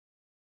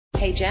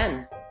Hey,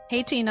 Jen.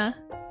 Hey, Tina.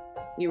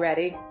 You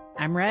ready?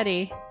 I'm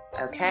ready.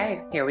 Okay,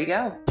 here we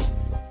go.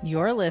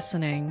 You're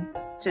listening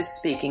to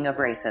Speaking of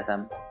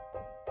Racism.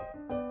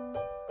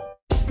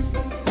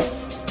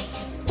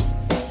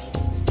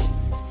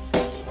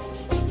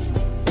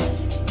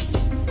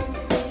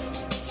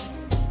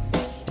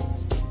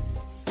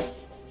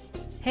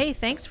 Hey,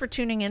 thanks for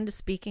tuning in to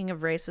Speaking of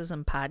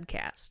Racism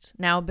podcast.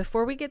 Now,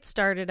 before we get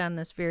started on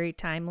this very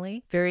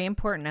timely, very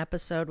important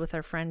episode with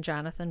our friend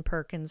Jonathan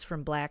Perkins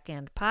from Black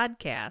and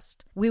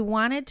Podcast, we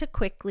wanted to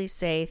quickly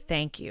say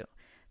thank you.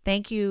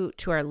 Thank you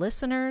to our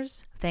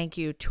listeners. Thank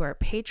you to our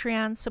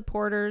Patreon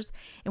supporters.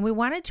 And we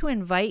wanted to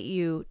invite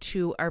you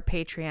to our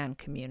Patreon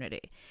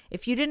community.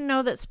 If you didn't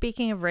know that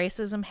Speaking of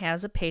Racism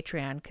has a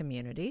Patreon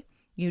community,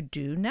 you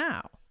do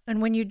now. And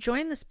when you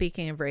join the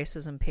Speaking of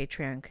Racism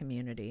Patreon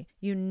community,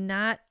 you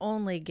not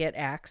only get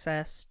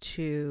access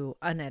to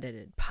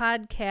unedited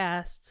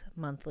podcasts,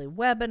 monthly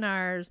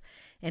webinars,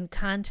 and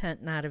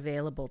content not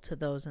available to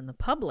those in the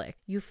public,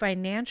 you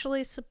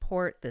financially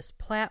support this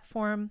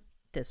platform,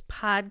 this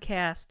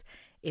podcast,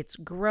 its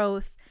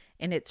growth,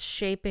 and its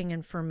shaping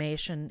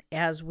information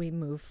as we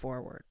move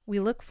forward.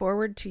 We look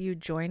forward to you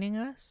joining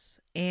us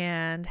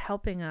and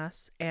helping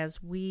us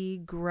as we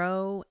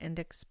grow and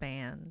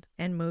expand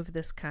and move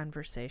this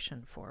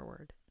conversation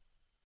forward.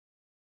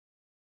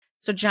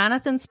 So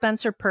Jonathan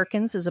Spencer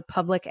Perkins is a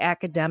public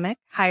academic,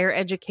 higher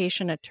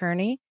education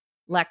attorney,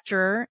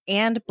 lecturer,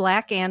 and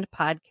Black and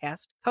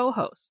Podcast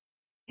co-host.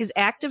 His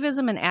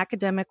activism and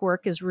academic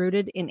work is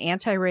rooted in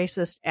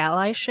anti-racist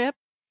allyship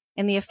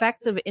and the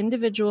effects of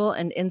individual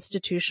and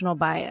institutional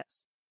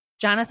bias.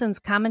 Jonathan's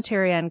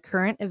commentary on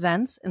current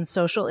events and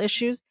social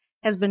issues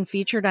has been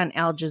featured on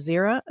Al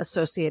Jazeera,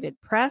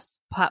 Associated Press,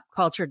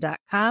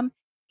 popculture.com,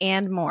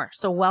 and more.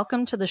 So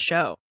welcome to the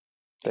show.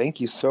 Thank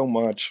you so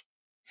much.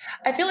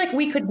 I feel like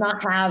we could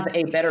not have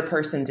a better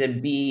person to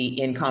be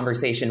in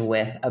conversation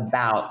with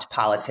about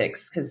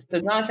politics. So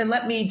Jonathan,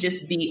 let me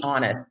just be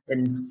honest.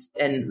 And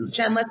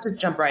Jen, let's just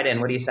jump right in.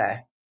 What do you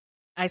say?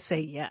 I say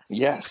yes.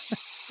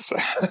 Yes.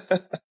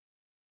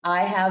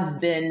 I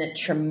have been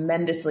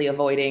tremendously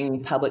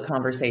avoiding public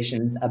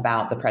conversations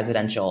about the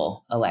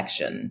presidential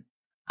election.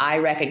 I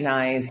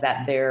recognize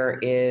that there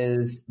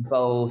is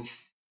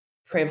both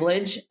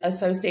privilege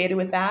associated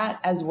with that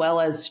as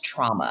well as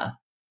trauma,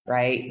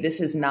 right?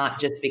 This is not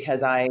just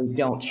because I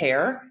don't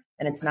care,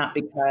 and it's not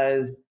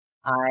because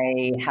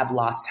I have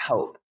lost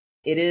hope.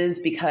 It is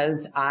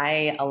because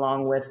I,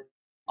 along with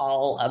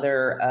all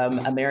other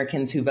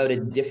Americans who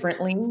voted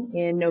differently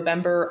in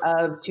November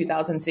of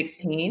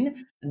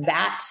 2016,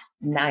 that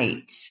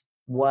night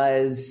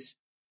was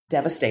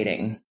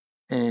devastating.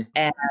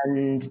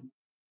 And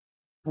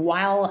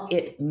while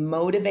it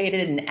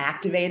motivated and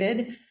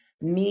activated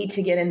me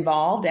to get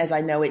involved, as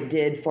I know it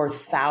did for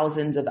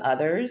thousands of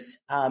others,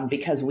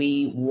 because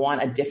we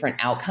want a different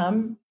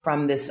outcome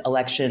from this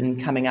election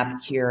coming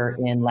up here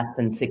in less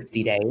than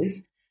 60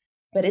 days.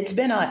 But it's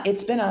been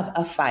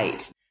a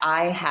fight.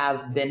 I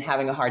have been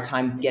having a hard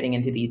time getting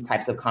into these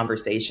types of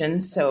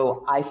conversations.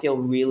 So I feel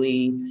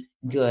really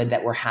good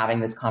that we're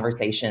having this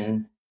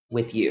conversation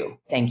with you.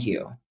 Thank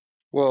you.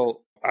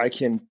 Well, I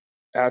can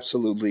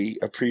absolutely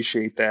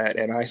appreciate that.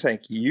 And I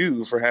thank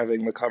you for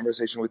having the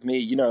conversation with me.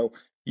 You know,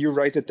 you're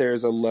right that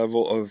there's a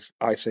level of,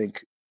 I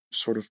think,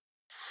 sort of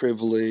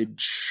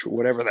privilege,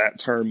 whatever that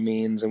term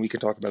means, and we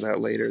can talk about that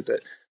later,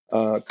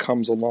 that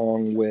comes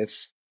along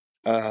with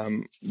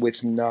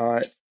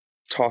not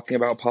talking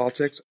about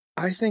politics.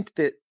 I think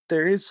that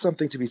there is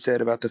something to be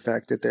said about the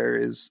fact that there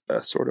is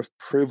a sort of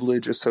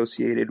privilege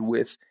associated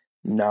with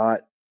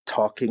not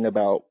talking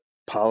about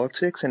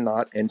politics and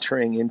not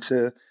entering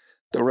into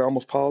the realm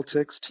of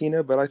politics,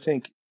 Tina. But I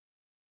think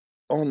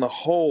on the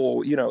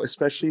whole, you know,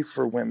 especially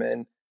for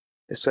women,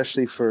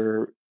 especially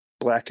for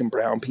Black and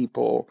brown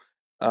people,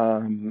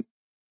 you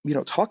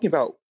know, talking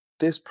about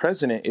this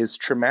president is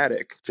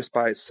traumatic just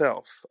by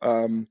itself.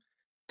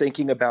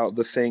 Thinking about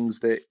the things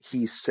that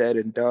he's said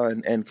and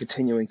done and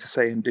continuing to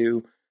say and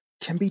do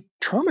can be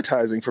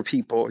traumatizing for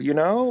people, you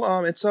know?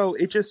 And so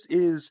it just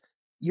is,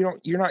 you're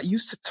not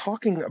used to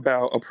talking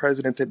about a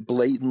president that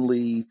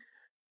blatantly,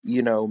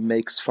 you know,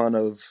 makes fun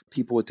of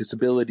people with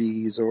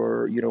disabilities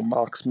or, you know,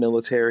 mocks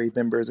military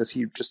members as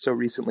he just so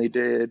recently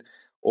did,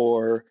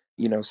 or,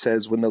 you know,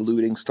 says when the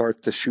looting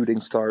starts, the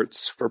shooting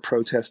starts for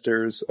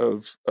protesters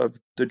of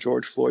the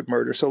George Floyd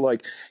murder. So,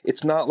 like,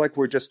 it's not like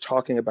we're just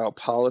talking about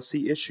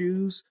policy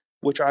issues,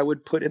 which I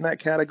would put in that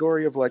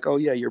category of like, oh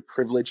yeah, you're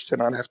privileged to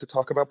not have to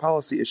talk about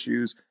policy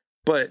issues.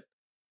 But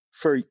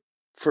for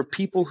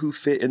people who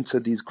fit into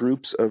these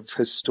groups of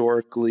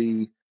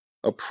historically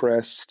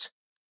oppressed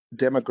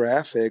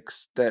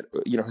demographics that,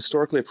 you know,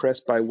 historically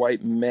oppressed by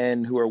white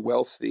men who are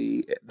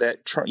wealthy,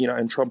 that Trump, you know,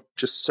 and Trump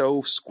just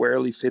so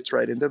squarely fits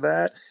right into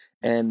that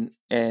and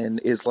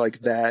is like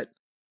that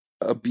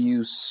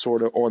abuse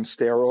sort of on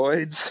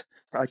steroids.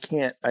 I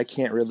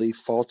can't really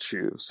fault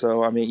you.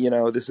 So, I mean, you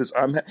know,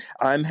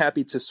 I'm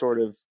happy to sort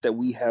of, that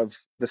we have,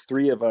 the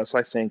three of us,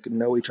 I think,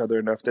 know each other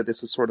enough that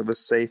this is sort of a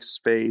safe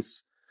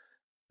space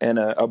and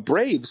a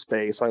brave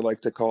space, I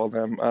like to call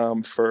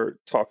them, for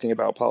talking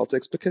about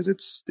politics, because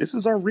this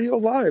is our real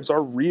lives.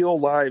 Our real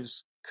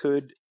lives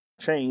could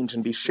change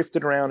and be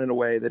shifted around in a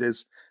way that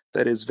is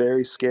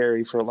very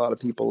scary for a lot of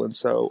people. And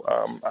so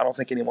I don't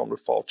think anyone would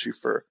fault you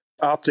for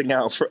opting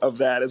out of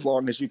that as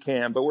long as you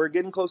can. But we're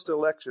getting close to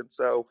election,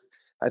 so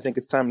I think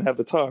it's time to have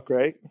the talk,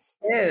 right?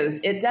 It is.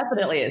 It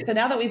definitely is. So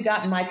now that we've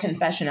gotten my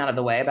confession out of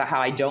the way about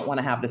how I don't want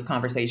to have this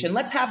conversation,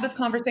 let's have this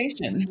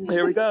conversation.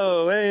 Here we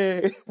go.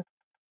 Hey.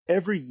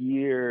 Every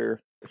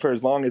year, for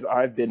as long as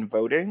I've been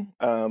voting,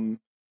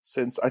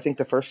 since I think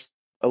the first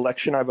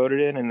election I voted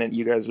in, and then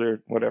you guys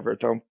are whatever,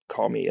 don't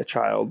call me a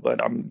child,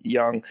 but I'm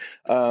young.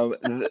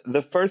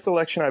 The first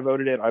election I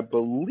voted in, I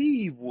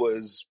believe,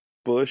 was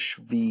Bush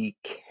v.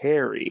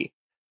 Kerry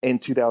in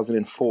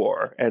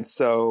 2004. And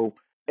so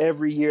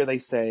every year they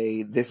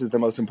say this is the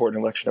most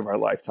important election of our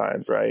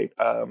lifetimes, right?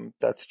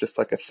 That's just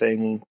like a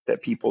thing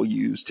that people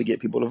use to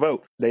get people to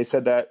vote. They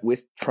said that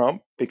with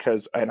Trump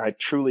because, and I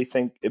truly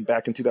think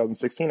back in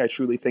 2016, I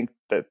truly think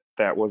that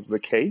that was the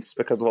case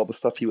because of all the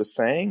stuff he was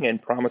saying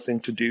and promising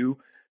to do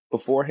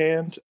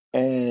beforehand.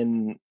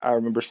 And I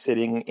remember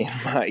sitting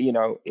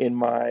in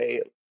my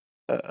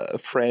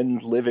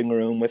friend's living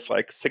room with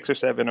like 6 or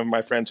 7 of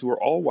my friends who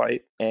were all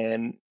white,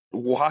 and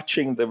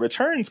watching the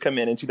returns come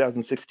in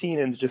 2016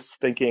 and just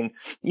thinking,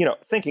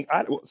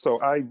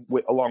 I,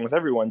 along with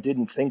everyone,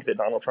 didn't think that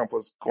Donald Trump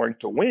was going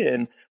to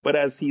win. But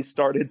as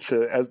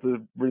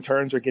the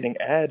returns are getting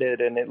added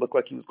and it looked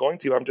like he was going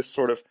to, I'm just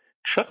sort of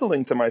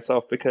chuckling to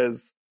myself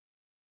because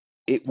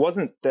it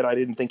wasn't that I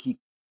didn't think he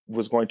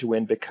was going to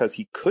win because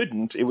he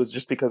couldn't. It was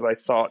just because I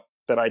thought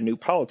that I knew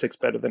politics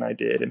better than I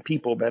did and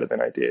people better than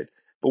I did.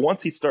 But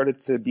once he started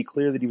to be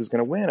clear that he was going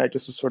to win, I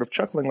just was sort of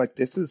chuckling, like,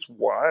 this is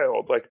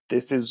wild. Like,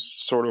 this is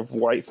sort of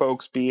white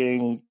folks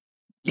being,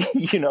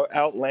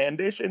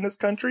 outlandish in this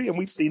country. And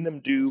we've seen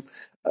them do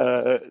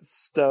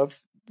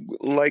stuff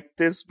like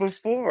this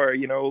before,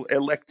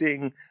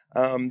 electing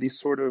these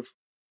sort of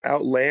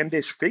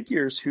outlandish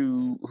figures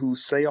who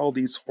say all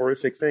these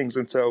horrific things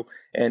and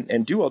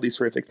do all these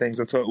horrific things.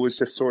 And so it was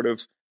just sort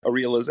of a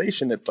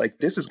realization that, like,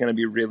 this is going to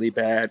be really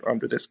bad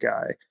under this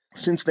guy.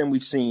 Since then,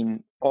 we've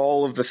seen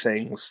all of the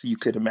things you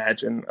could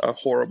imagine a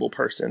horrible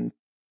person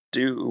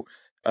do.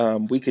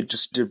 We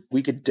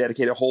could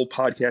dedicate a whole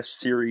podcast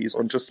series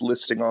on just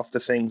listing off the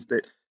things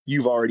that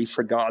you've already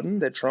forgotten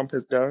that Trump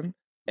has done.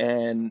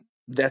 And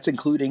that's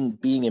including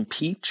being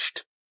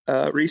impeached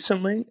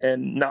recently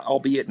and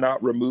albeit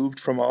not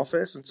removed from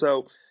office. And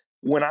so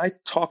when I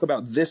talk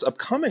about this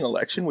upcoming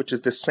election, which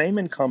is the same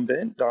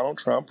incumbent, Donald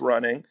Trump,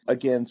 running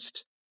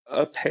against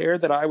a pair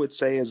that I would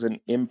say is an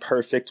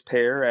imperfect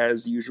pair,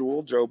 as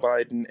usual, Joe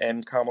Biden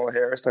and Kamala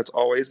Harris. That's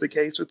always the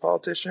case with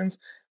politicians,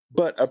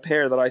 but a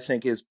pair that I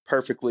think is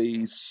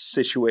perfectly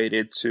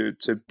situated to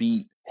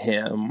beat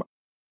him.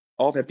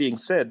 All that being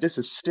said, this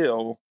is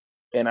still,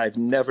 and I've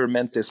never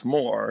meant this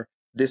more,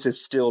 this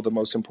is still the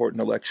most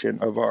important election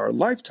of our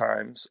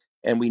lifetimes.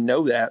 And we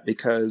know that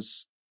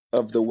because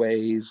of the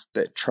ways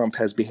that Trump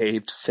has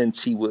behaved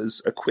since he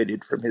was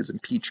acquitted from his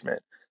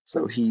impeachment.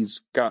 So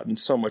he's gotten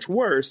so much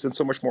worse and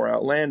so much more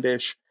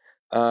outlandish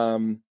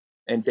and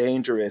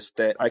dangerous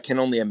that I can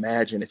only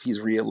imagine if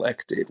he's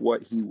reelected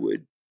what he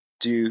would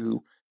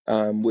do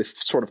with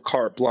sort of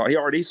carte blanche. He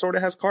already sort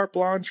of has carte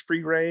blanche,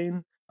 free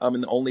reign.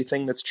 And the only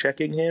thing that's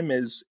checking him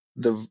is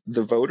the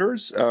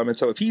voters. And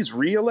so if he's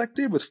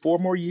reelected with 4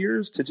 more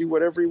years to do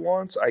whatever he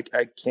wants,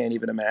 I can't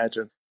even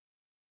imagine.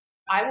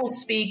 I will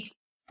speak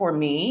for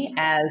me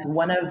as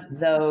one of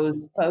those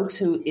folks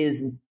who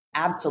is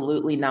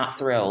absolutely not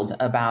thrilled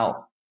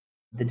about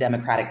the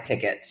Democratic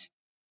ticket.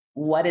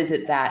 What is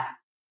it that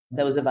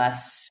those of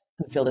us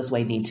who feel this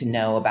way need to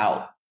know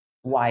about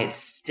why it's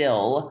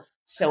still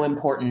so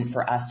important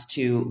for us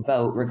to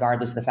vote,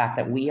 regardless of the fact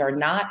that we are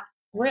not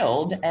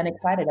thrilled and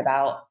excited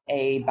about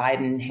a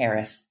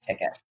Biden-Harris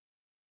ticket?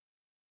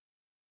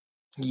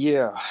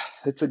 Yeah,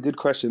 it's a good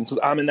question. So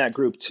I'm in that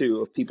group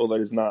too of people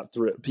that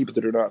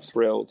are not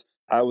thrilled.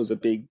 I was a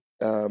big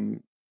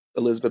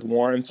Elizabeth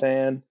Warren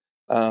fan.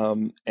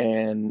 And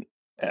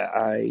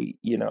I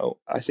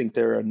think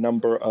there are a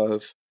number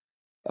of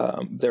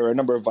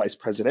vice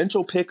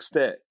presidential picks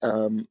that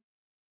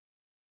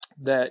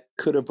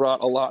could have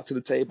brought a lot to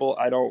the table.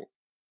 I don't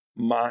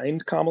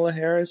mind Kamala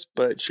Harris,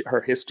 but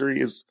her history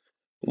is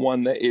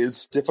one that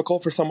is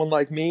difficult for someone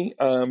like me.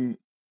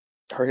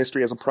 Her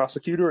history as a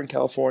prosecutor in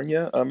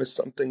California is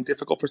something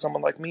difficult for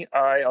someone like me.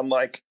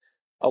 Unlike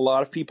a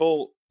lot of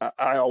people,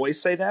 I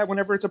always say that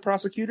whenever it's a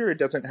prosecutor, it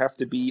doesn't have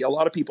to be. A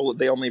lot of people,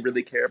 they only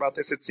really care about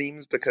this, it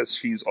seems, because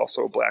she's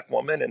also a Black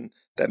woman, and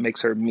that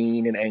makes her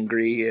mean and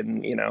angry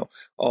and,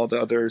 all the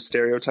other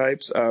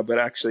stereotypes. But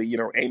actually,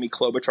 Amy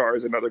Klobuchar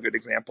is another good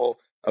example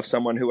of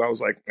someone who I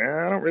was like,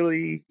 I don't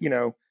really,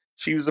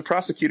 she was a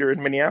prosecutor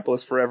in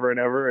Minneapolis forever and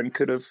ever and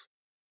could have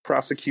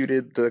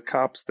prosecuted the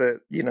cops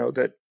that,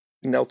 that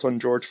knelt on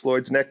George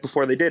Floyd's neck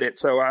before they did it.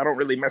 So I don't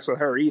really mess with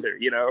her either,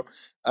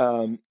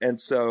 but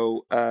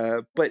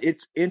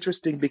it's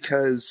interesting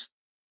because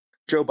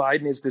Joe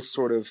Biden is this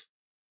sort of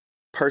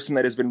person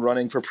that has been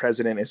running for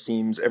president, it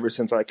seems, ever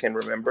since I can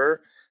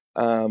remember,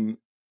 and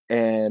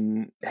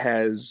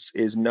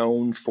is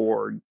known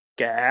for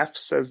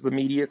gaffes, as the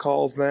media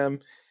calls them.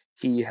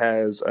 He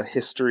has a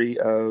history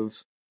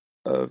of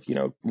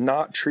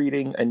not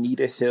treating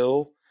Anita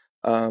Hill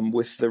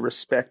with the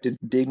respect and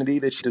dignity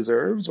that she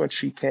deserves when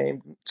she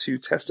came to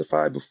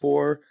testify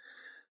before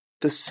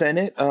the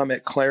Senate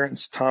at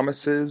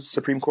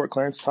Supreme Court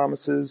Clarence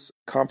Thomas's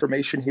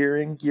confirmation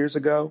hearing years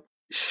ago.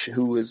 She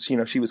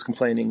was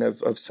complaining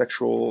of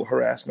sexual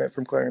harassment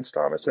from Clarence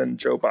Thomas, and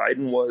Joe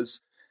Biden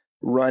was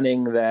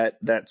running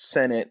that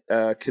Senate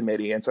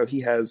committee. And so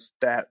he has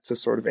that to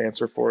sort of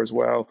answer for as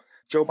well.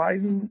 Joe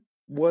Biden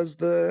was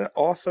the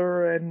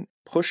author and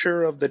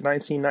pusher of the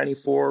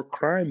 1994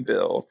 crime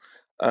bill,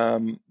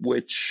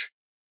 which,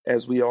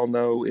 as we all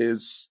know,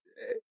 is,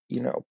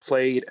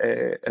 played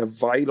a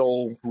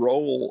vital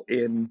role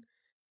in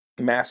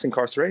mass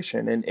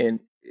incarceration and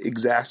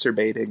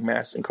exacerbating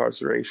mass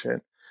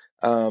incarceration.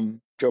 Joe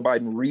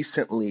Biden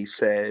recently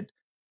said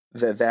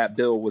that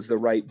bill was the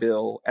right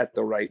bill at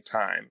the right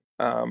time.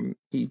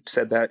 He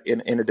said that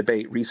in a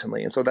debate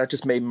recently. And so that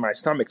just made my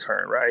stomach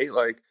turn, right?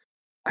 Like,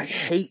 I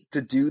hate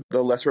to do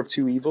the lesser of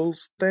two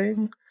evils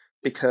thing,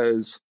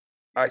 because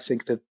I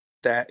think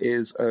that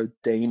is a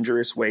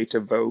dangerous way to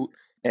vote.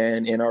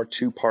 And in our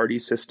two-party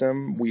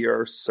system, we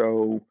are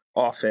so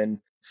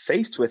often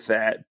faced with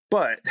that.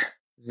 But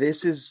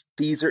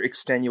these are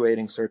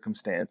extenuating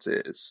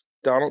circumstances.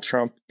 Donald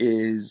Trump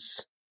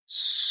is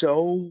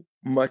so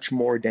much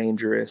more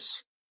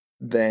dangerous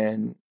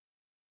than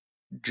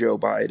Joe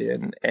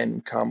Biden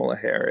and Kamala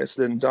Harris.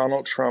 Than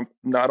Donald Trump,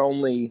 not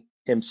only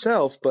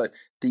himself, but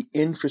the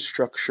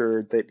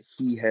infrastructure that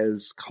he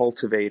has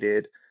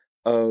cultivated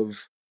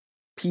of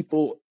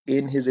people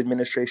in his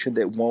administration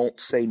that won't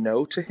say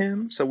no to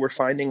him. So we're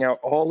finding out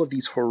all of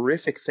these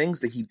horrific things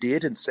that he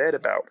did and said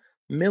about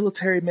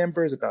military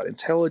members, about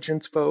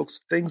intelligence folks,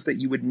 things that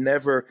you would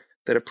never,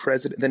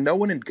 that no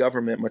one in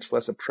government, much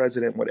less a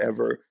president,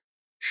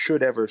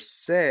 should ever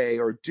say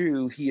or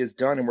do, he has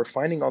done. And we're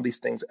finding all these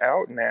things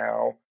out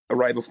now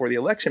right before the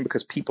election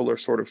because people are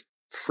sort of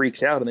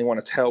freaked out and they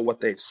want to tell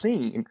what they've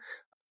seen.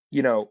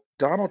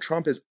 Donald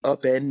Trump is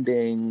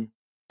upending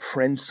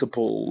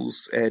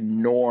principles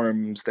and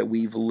norms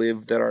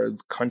that our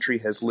country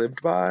has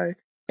lived by,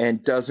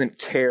 and doesn't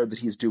care that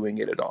he's doing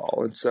it at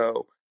all. And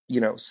so,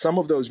 some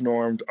of those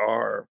norms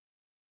are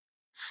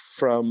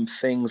from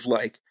things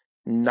like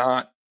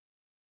not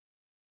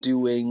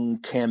doing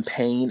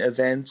campaign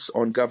events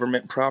on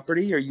government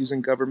property or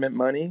using government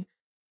money.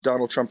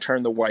 Donald Trump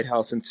turned the White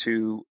House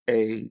into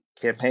a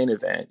campaign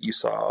event, you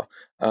saw,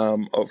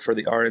 for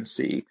the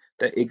RNC.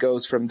 That it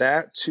goes from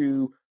that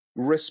to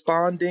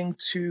responding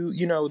to,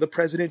 the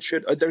president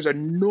there's a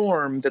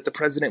norm that the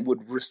president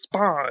would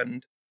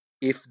respond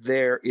if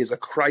there is a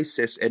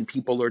crisis and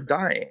people are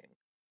dying.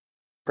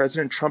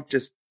 President Trump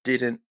just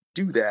didn't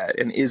do that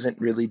and isn't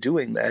really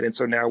doing that. And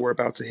so now we're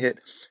about to hit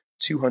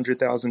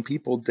 200,000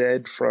 people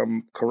dead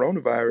from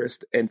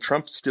coronavirus, and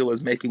Trump still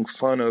is making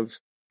fun of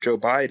Joe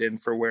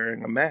Biden for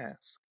wearing a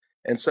mask.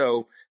 And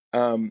so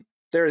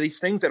there are these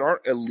things that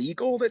aren't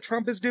illegal that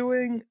Trump is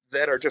doing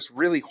that are just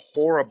really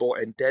horrible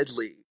and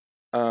deadly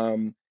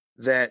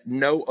that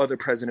no other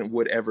president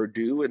would ever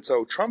do. And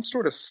so Trump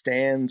sort of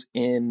stands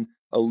in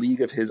a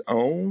league of his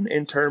own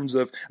in terms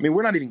of,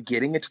 we're not even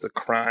getting into the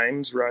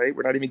crimes, right?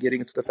 We're not even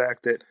getting into the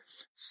fact that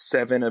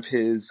 7 of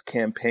his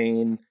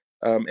campaign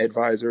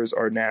advisors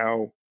are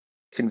now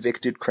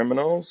convicted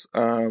criminals.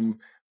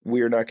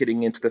 We're not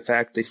getting into the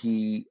fact that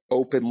he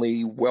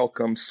openly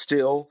welcomes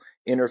still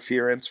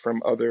interference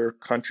from other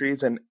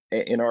countries and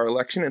in our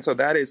election. And so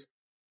that's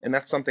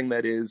something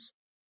that is,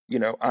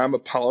 I'm a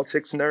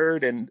politics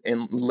nerd, and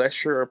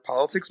unless you're a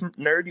politics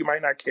nerd, you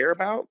might not care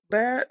about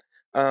that.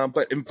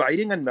 But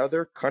inviting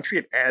another country,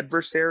 an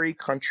adversary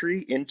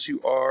country,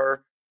 into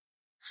our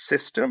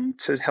system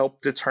to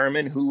help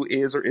determine who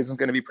is or isn't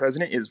going to be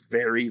president is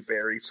very,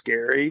 very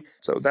scary.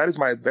 So that is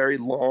my very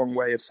long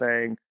way of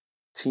saying,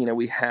 Tina,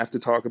 we have to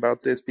talk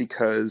about this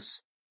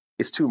because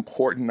it's too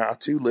important not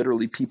to.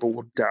 Literally, people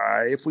will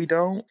die if we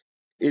don't.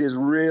 It is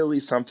really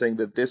something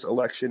that this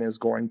election is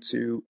going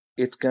to,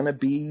 it's going to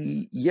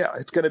be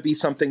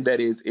something that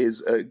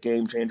is a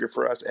game changer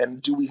for us.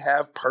 And do we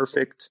have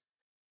perfect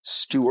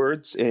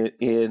stewards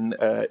in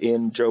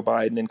Joe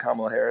Biden and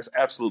Kamala Harris?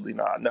 Absolutely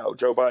not. No,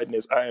 Joe Biden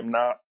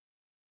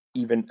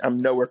I'm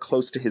nowhere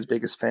close to his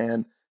biggest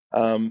fan.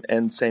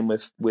 And same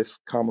with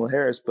Kamala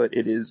Harris, but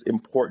it is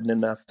important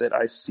enough that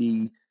I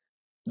see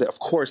that, of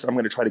course, I'm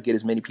going to try to get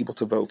as many people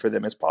to vote for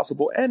them as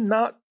possible. And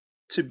not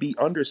to be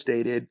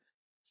understated,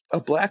 a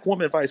Black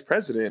woman vice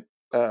president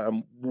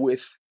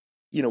with,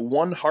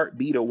 one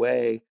heartbeat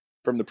away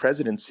from the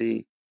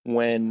presidency,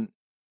 when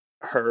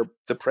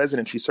the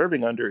president she's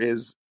serving under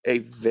is a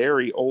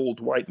very old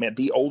white man,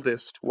 the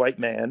oldest white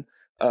man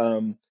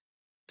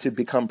to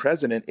become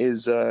president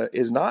is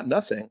not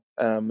nothing.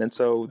 And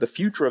so the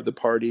future of the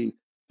party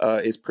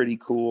is pretty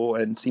cool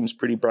and seems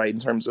pretty bright in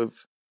terms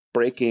of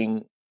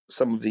breaking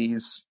some of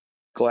these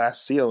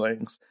glass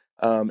ceilings.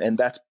 And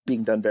that's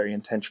being done very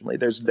intentionally.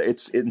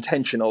 It's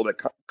intentional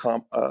that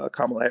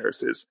Kamala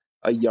Harris is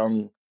a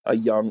young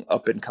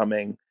up and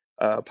coming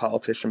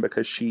politician,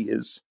 because she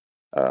is.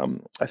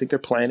 I think they're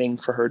planning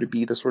for her to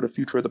be the sort of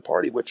future of the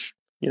party, which,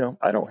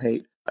 I don't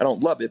hate. I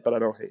don't love it, but I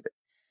don't hate it.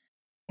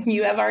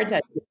 You have our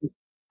attention.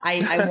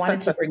 I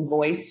wanted to bring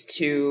voice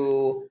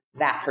to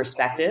that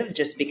perspective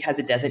just because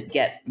it doesn't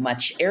get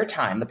much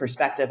airtime. The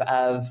perspective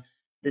of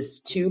this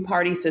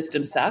two-party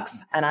system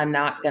sucks, and I'm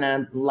not going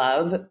to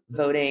love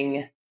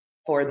voting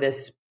for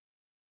this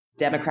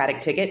Democratic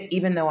ticket,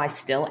 even though I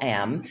still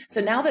am.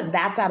 So now that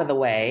that's out of the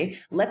way,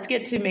 let's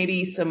get to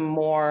maybe some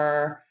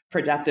more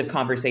productive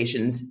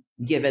conversations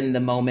given the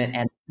moment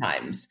and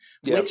times,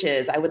 which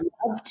is I would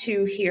love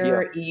to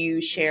hear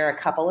you share a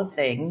couple of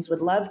things. Would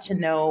love to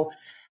know,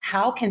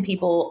 how can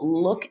people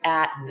look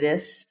at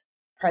this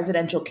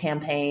presidential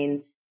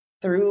campaign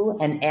through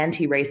an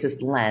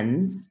anti-racist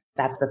lens?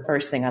 That's the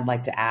first thing I'd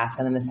like to ask.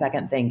 And then the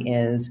second thing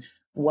is,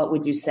 what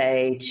would you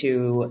say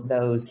to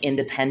those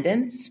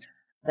independents,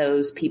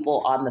 those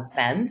people on the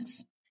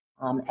fence,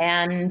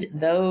 and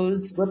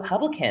those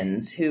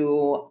Republicans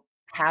who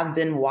have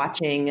been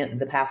watching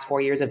the past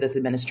 4 years of this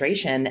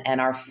administration and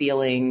are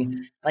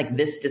feeling like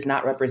this does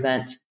not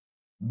represent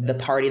the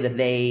party that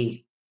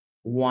they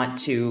want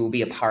to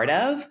be a part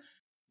of?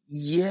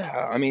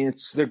 Yeah, I mean,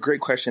 they're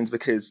great questions,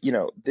 because,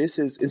 this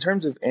is, in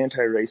terms of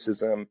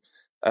anti-racism,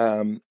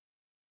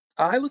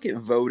 I look at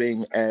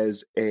voting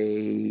as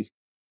a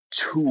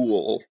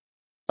tool,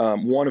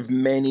 one of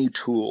many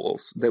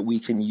tools that we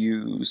can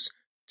use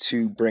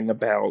to bring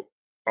about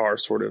our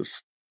sort of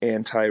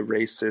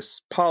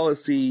anti-racist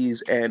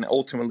policies and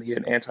ultimately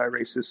an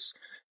anti-racist,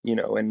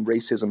 and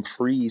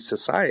racism-free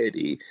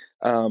society.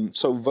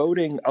 So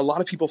voting, a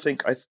lot of people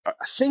think, I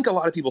think a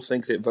lot of people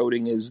think that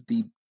voting is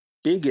the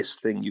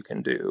biggest thing you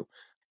can do.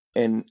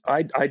 And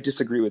I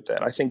disagree with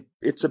that. I think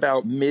it's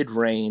about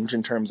mid-range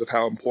in terms of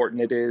how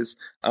important it is.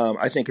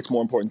 I think it's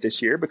more important this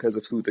year because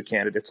of who the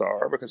candidates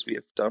are, because we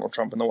have Donald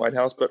Trump in the White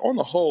House. But on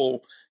the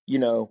whole,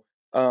 Joe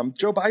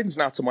Biden's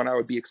not someone I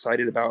would be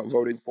excited about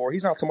voting for.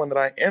 He's not someone that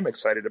I am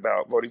excited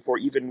about voting for,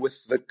 even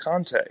with the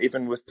context,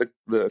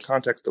 the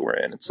context that we're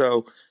in. And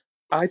so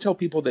I tell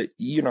people that,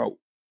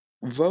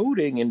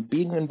 voting and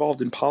being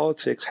involved in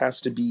politics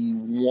has to be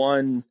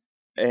one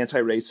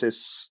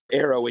anti-racist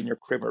arrow in your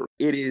quiver.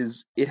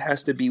 It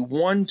has to be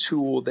one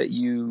tool that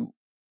you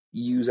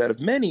use out of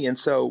many. And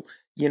so,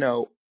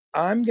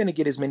 I'm going to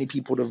get as many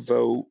people to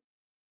vote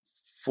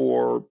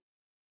for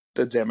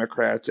the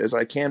Democrats as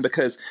I can,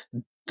 because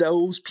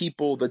those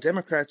people, the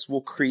Democrats,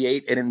 will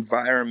create an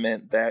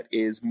environment that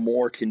is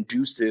more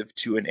conducive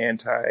to an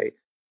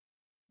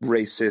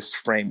anti-racist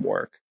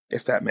framework,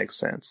 if that makes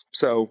sense.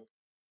 So,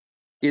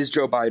 is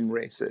Joe Biden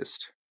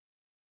racist?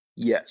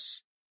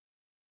 Yes.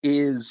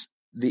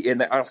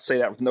 And I'll say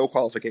that with no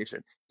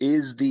qualification,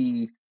 is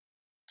the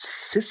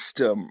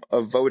system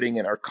of voting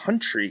in our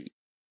country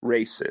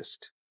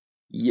racist?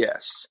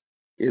 Yes.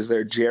 Is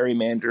there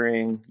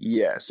gerrymandering?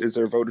 Yes. Is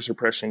there voter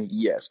suppression?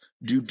 Yes.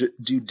 Do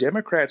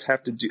Democrats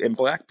have to do, and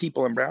Black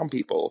people and brown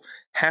people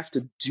have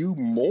to do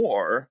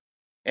more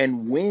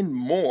and win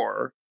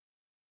more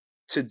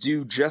to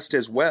do just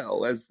as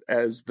well as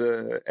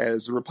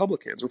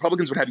Republicans?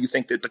 Republicans would have you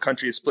think that the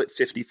country is split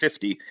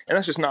 50-50, and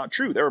that's just not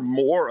true. There are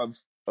more of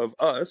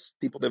us,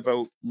 people that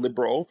vote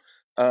liberal,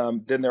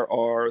 than there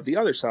are the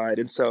other side.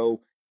 And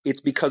so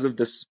it's because of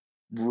this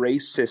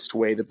racist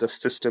way that the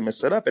system is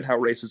set up and how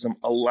racism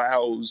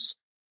allows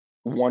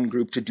one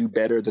group to do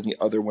better than the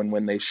other one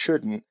when they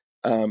shouldn't.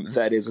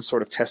 That is a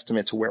sort of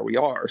testament to where we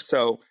are.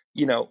 So,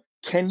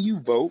 can you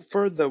vote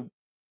for a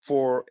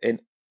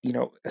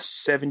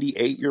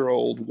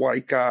 78-year-old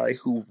white guy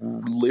who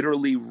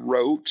literally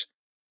wrote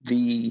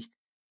the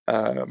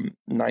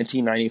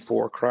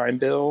 1994 crime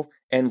bill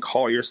and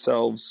call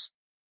yourselves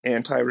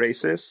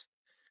anti-racist?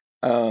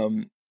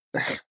 I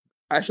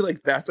feel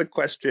like that's a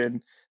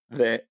question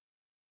that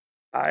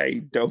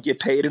I don't get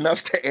paid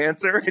enough to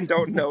answer and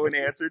don't know an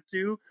answer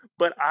to,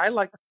 but I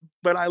like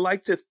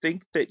to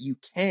think that you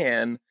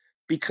can,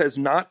 because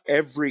not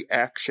every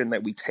action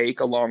that we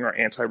take along our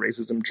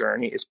anti-racism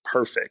journey is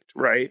perfect,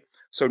 right?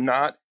 So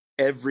not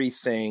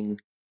everything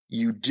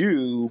you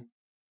do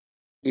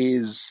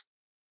is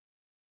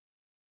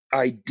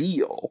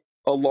ideal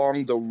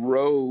along the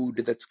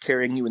road that's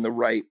carrying you in the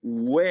right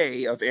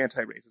way of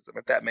anti-racism,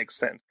 if that makes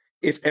sense.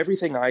 If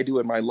everything I do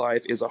in my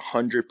life is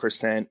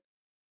 100%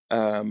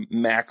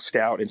 maxed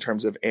out in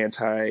terms of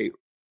the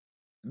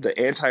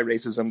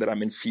anti-racism that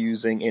I'm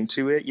infusing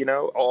into it,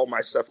 all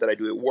my stuff that I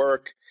do at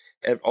work,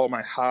 all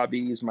my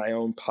hobbies, my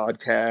own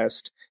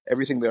podcast,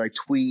 everything that I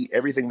tweet,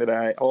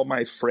 all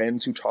my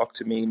friends who talk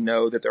to me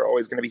know that they're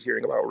always going to be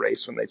hearing about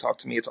race when they talk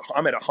to me.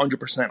 I'm at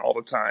 100% all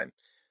the time.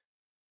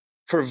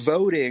 For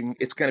voting,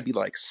 it's going to be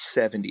like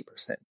 70%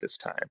 this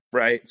time,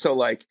 right? So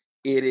like,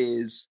 it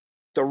is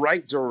the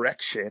right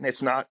direction.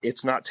 It's not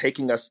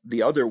taking us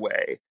the other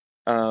way.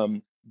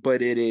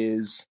 But it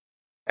is,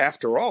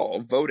 after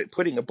all,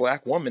 putting a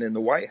Black woman in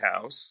the White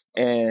House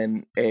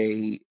and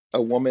a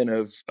a woman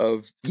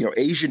of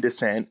Asian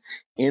descent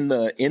in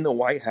the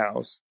White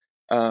House,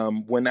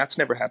 when that's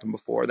never happened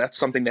before. That's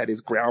something that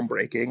is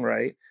groundbreaking,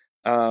 right?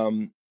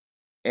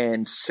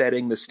 And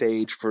setting the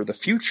stage for the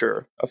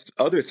future of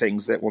other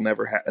things that will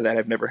that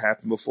have never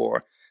happened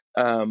before.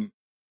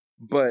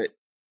 But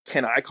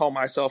can I call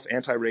myself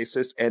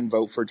anti-racist and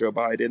vote for Joe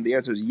Biden? The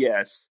answer is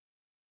yes,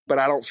 but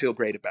I don't feel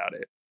great about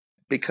it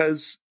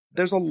because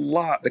there's a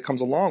lot that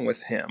comes along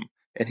with him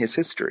and his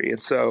history.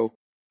 And so,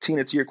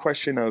 Tina, to your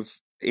question of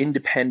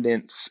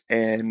independents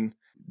and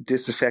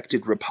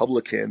disaffected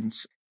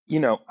Republicans,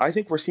 I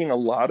think we're seeing a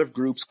lot of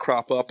groups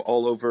crop up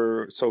all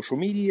over social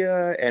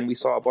media, and we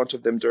saw a bunch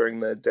of them during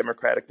the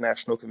Democratic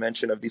National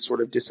Convention of these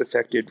sort of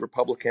disaffected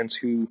Republicans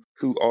who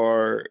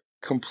are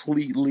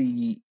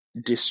completely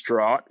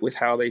distraught with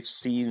how they've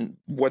seen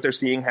what they're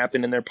seeing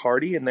happen in their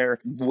party, and they're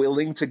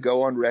willing to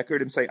go on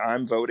record and say,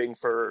 I'm voting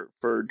for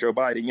Joe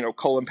Biden.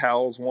 Colin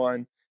Powell's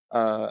one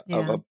of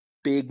a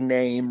big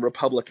name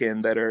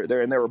Republican that are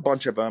there, and there were a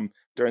bunch of them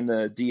during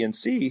the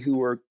DNC who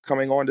were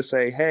coming on to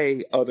say,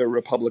 hey, other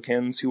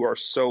Republicans who are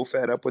so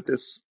fed up with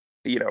this,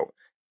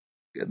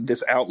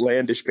 this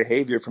outlandish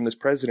behavior from this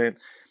president,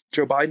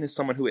 Joe Biden is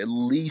someone who at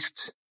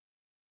least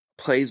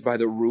plays by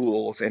the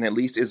rules and at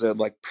least is a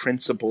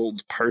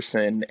principled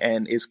person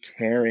and is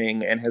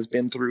caring and has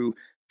been through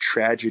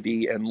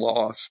tragedy and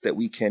loss, that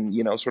we can,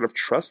 sort of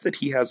trust that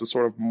he has a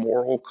sort of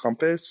moral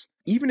compass,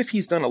 even if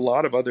he's done a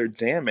lot of other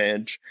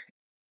damage.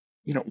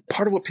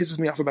 Part of what pisses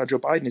me off about Joe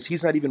Biden is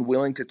he's not even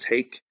willing to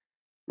take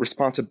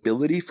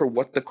responsibility for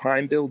what the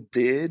crime bill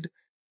did.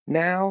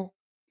 Now,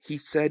 he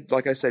said,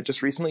 like I said,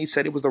 just recently, he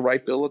said it was the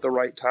right bill at the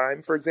right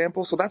time, for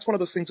example. So that's one of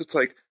those things that's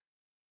like,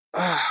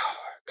 God,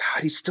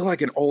 he's still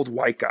like an old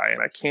white guy,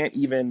 and I can't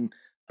even,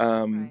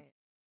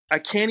 I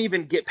can't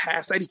even get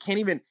past that. He can't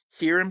even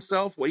hear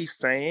himself, what he's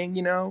saying,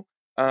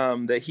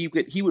 that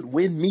he would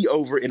win me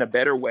over in a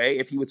better way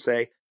if he would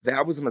say,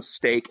 that was a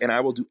mistake, and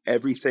I will do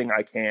everything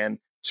I can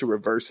to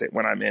reverse it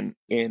when I'm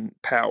in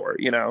power,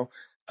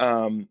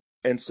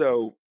 and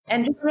so.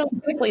 And just really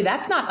quickly,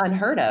 that's not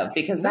unheard of,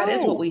 because that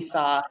is what we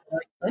saw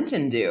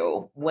Clinton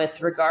do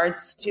with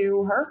regards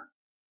to her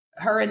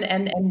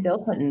and Bill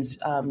Clinton's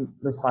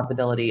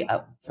responsibility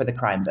for the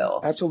crime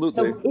bill. Absolutely.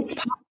 So it's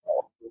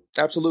possible.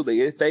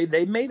 Absolutely.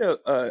 They made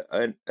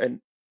a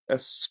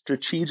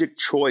strategic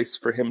choice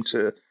for him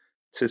to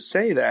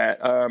say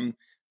that.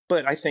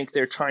 But I think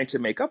they're trying to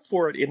make up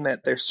for it in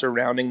that they're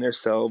surrounding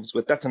themselves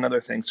with, that's another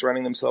thing,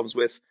 surrounding themselves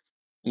with,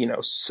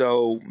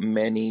 so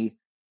many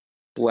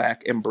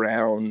Black and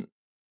brown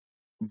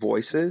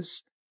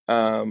voices.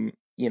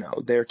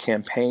 Their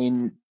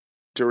campaign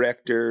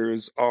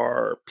directors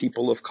are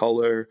people of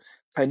color.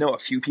 I know a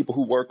few people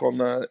who work in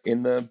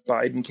the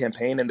Biden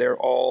campaign, and they're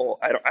all,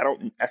 I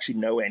don't actually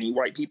know any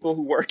white people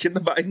who work in the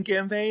Biden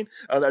campaign.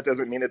 That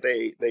doesn't mean that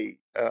they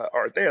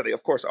aren't there. They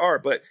of course are,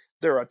 but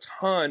there are a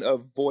ton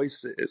of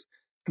voices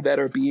that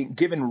are being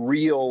given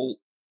real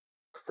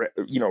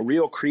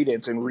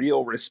credence and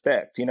real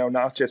respect,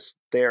 not just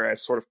there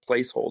as sort of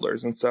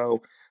placeholders. And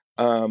so,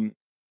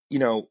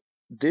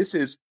 this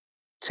is,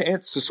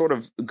 to sort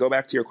of go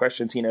back to your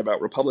question, Tina,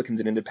 about Republicans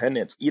and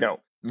independents,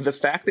 the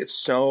fact that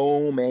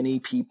so many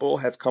people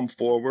have come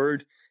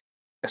forward,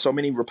 so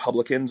many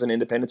Republicans and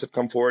independents have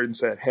come forward and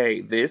said,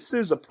 hey, this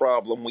is a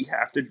problem. We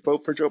have to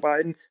vote for Joe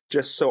Biden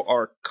just so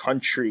our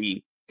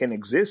country can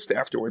exist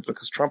afterwards,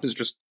 because Trump is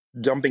just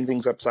dumping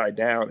things upside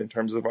down in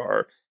terms of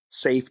our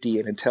safety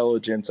and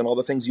intelligence and all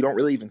the things you don't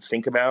really even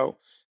think about.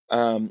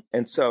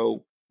 And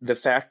so the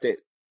fact that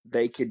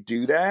they could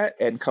do that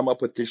and come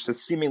up with this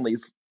seemingly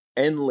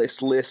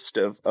endless list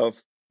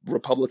of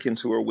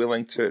Republicans who are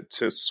willing to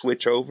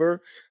switch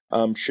over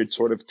should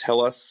sort of tell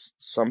us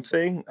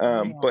something.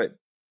 But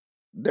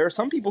there are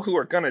some people who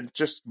are going to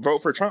just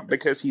vote for Trump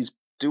because he's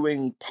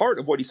doing part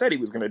of what he said he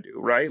was going to do,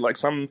 right? Like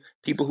some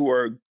people who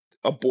are,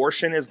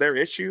 abortion is their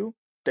issue,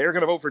 they're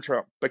going to vote for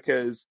Trump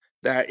because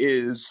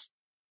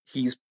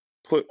he's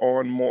put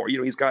on more,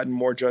 he's gotten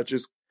more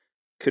judges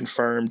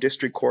confirmed,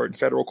 district court and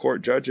federal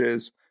court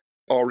judges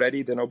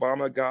already than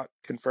Obama got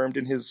confirmed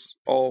in his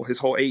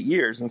whole 8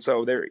 years. And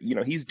so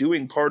he's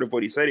doing part of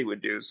what he said he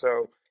would do.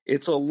 So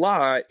it's a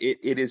lot.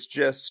 It is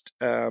just,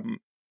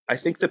 I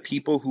think the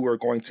people who are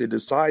going to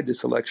decide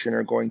this election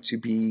are going to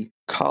be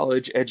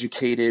college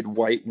educated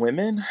white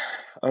women,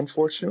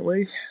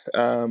 unfortunately.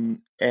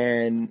 And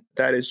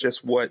that is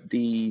just what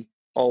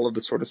all of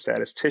the sort of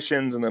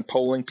statisticians and the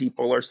polling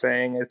people are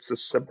saying. It's the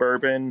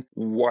suburban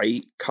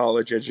white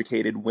college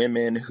educated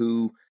women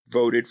who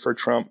voted for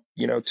Trump,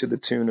 to the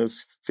tune of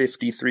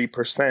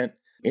 53%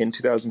 in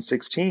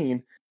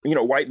 2016.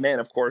 White men,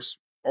 of course,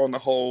 on the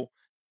whole,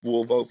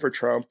 will vote for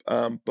Trump,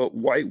 but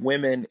white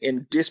women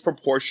in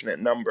disproportionate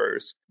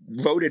numbers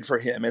voted for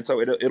him. And so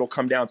it'll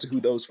come down to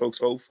who those folks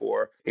vote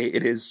for.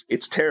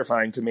 It's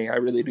terrifying to me. I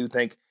really do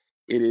think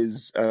it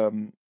is.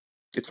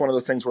 It's one of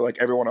those things where like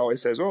everyone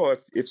always says, oh,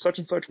 if such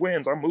and such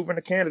wins, I'm moving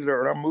to Canada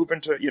or I'm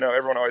moving to,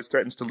 everyone always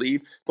threatens to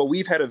leave. But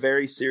we've had a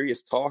very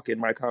serious talk in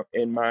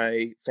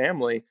my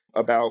family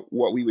about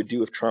what we would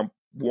do if Trump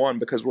won,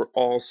 because we're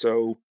all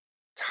so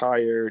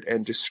tired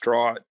and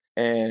distraught,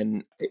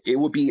 and it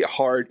would be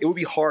hard. It would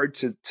be hard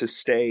to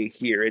stay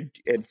here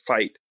and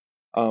fight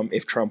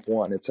if Trump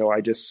won. And so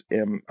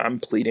I'm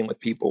pleading with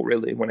people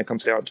really when it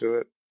comes down to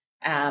it.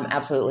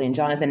 Absolutely. And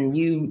Jonathan,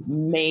 you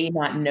may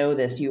not know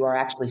this. You are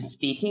actually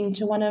speaking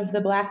to one of the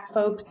Black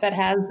folks that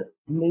has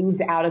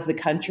moved out of the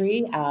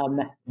country,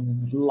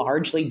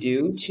 largely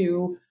due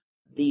to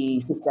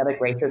the systemic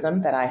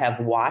racism that I have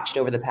watched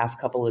over the past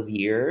couple of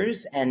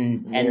years,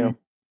 and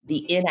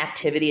the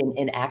inactivity and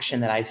inaction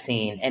that I've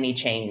seen, any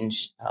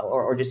change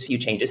or just few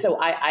changes. So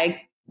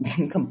I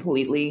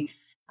completely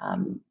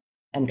am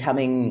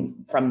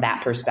coming from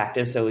that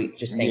perspective. So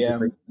just thank you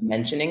for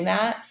mentioning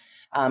that.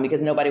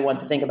 Because nobody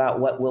wants to think about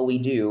what will we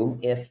do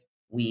if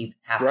we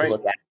have to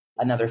look at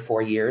another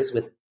 4 years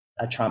with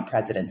a Trump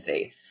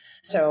presidency.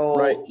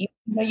 So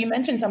you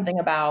mentioned something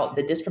about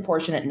the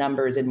disproportionate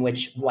numbers in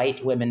which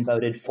white women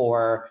voted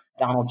for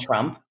Donald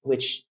Trump,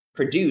 which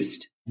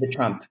produced the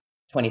Trump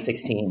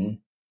 2016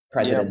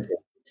 presidency.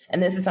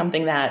 And this is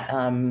something that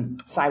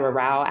Saira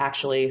Rao,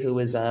 actually, who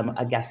was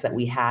a guest that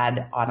we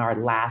had on our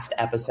last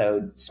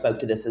episode, spoke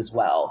to this as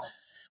well.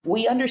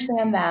 We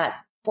understand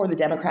that for the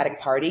Democratic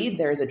Party,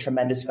 there is a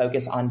tremendous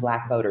focus on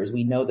Black voters.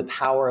 We know the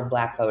power of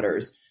Black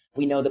voters.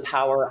 We know the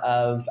power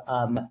of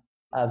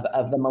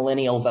the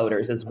millennial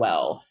voters as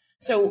well.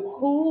 So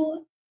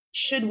who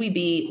should we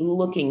be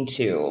looking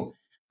to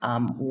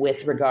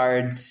with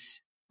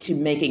regards to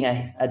making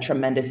a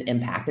tremendous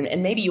impact?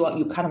 And maybe you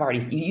kind of already,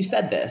 you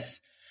said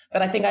this,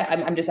 but I think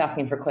I'm just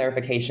asking for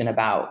clarification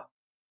about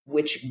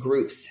which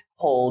groups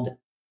hold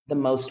the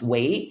most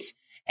weight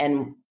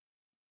and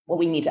what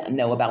we need to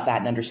know about that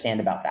and understand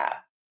about that.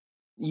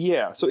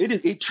 Yeah, so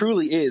it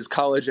truly is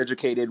college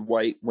educated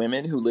white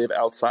women who live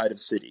outside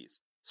of cities.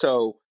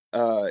 So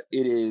it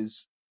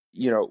is,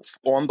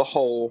 on the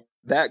whole,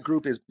 that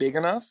group is big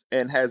enough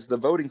and has the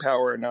voting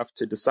power enough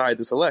to decide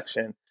this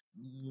election.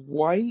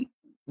 White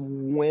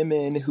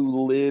women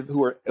who have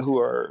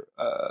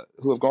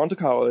gone to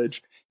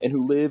college and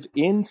who live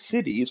in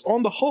cities,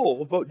 on the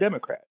whole, vote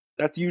Democrat.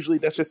 That's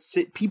just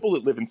people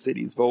that live in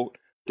cities vote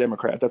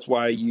Democrat. That's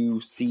why you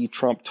see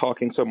Trump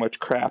talking so much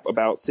crap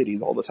about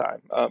cities all the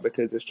time,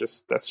 because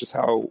that's just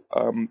how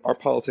our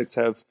politics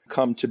have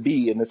come to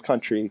be in this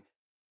country.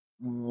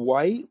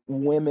 White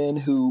women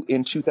who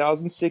in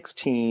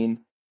 2016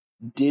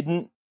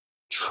 didn't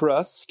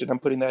trust, and I'm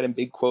putting that in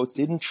big quotes,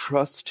 didn't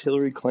trust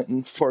Hillary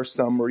Clinton for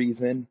some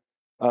reason,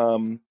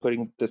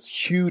 putting this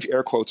huge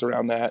air quotes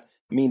around that,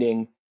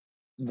 meaning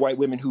white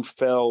women who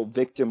fell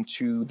victim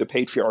to the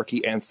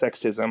patriarchy and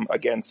sexism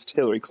against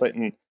Hillary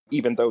Clinton,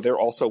 even though they're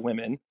also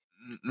women.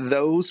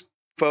 Those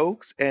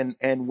folks and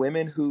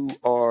women who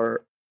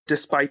are,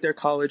 despite their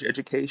college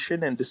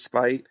education and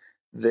despite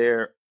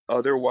their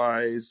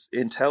otherwise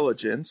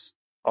intelligence,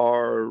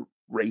 are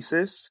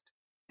racist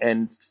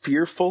and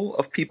fearful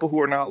of people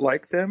who are not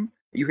like them.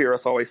 You hear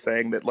us always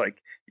saying that,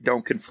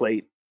 don't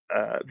conflate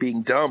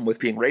being dumb with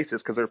being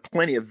racist, because there are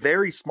plenty of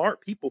very smart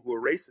people who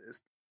are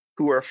racist,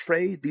 who are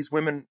afraid, these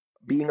women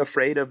being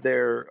afraid of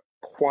their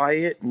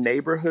quiet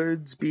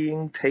neighborhoods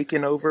being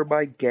taken over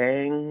by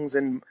gangs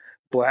and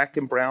Black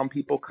and brown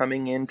people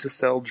coming in to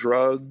sell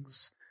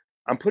drugs.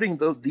 I'm putting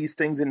these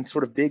things in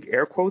sort of big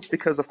air quotes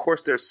because, of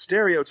course, there's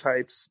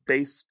stereotypes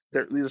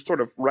they're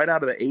sort of right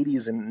out of the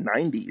 80s and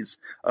 90s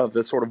of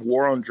the sort of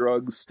war on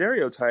drugs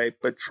stereotype,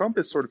 but Trump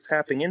is sort of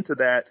tapping into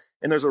that,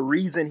 and there's a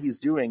reason he's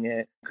doing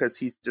it, because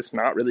he's just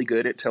not really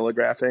good at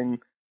telegraphing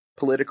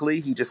politically.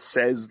 He just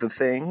says the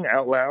thing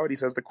out loud. He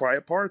says the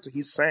quiet part. So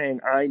he's saying,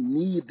 I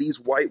need these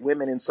white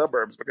women in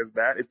suburbs because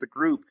that is the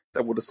group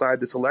that will decide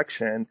this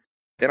election.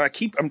 And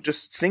I'm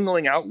just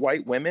singling out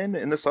white women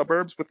in the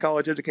suburbs with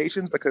college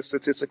educations because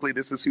statistically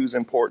this is who's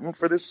important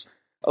for this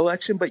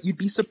election. But you'd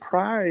be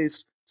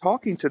surprised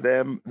talking to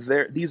them,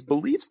 these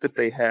beliefs that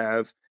they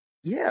have.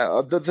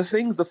 Yeah,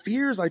 the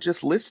fears I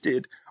just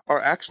listed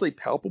are actually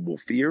palpable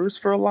fears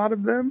for a lot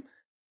of them.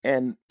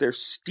 And they're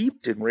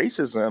steeped in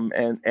racism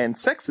and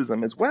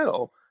sexism as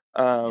well.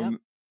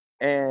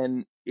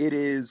 And it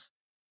is,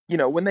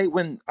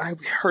 when I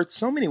heard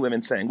so many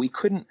women saying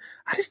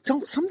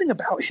something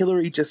about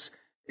Hillary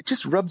it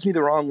just rubs me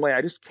the wrong way.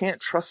 I just can't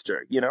trust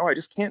her. I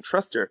just can't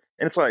trust her.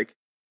 And it's like,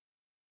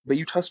 but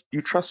you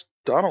trust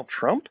Donald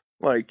Trump?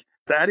 Like,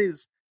 that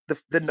is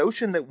the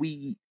notion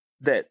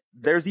that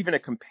there's even a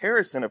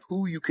comparison of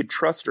who you could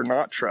trust or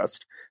not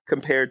trust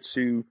compared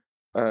to,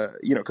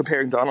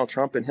 comparing Donald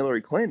Trump and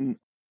Hillary Clinton.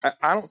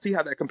 I don't see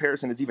how that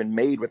comparison is even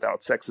made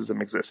without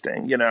sexism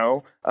existing,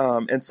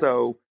 and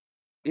so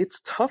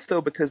it's tough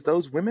though, because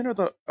those women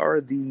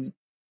are the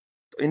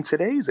in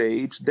today's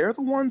age, they're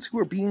the ones who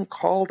are being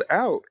called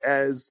out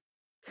as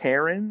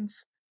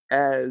Karens,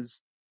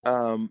 as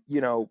women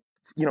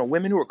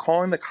who are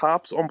calling the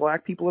cops on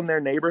Black people in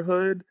their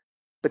neighborhood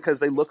because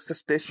they look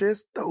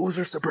suspicious. Those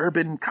are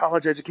suburban,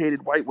 college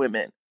educated white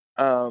women,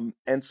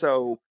 and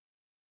so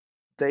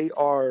they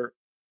are.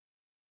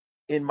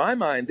 In my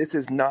mind, this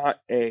is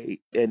not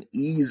an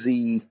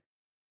easy,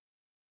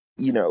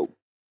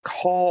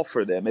 call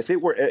for them.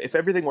 If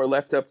everything were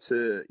left up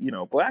to,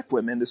 Black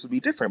women, this would be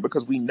different,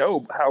 because we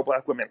know how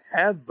Black women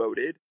have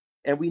voted,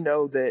 and we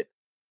know that,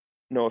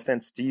 no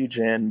offense to you,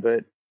 Jen,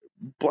 but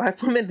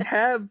Black women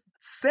have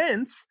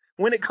sense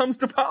when it comes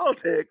to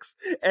politics,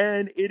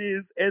 and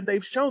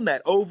they've shown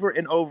that over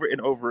and over and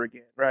over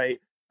again,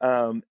 right?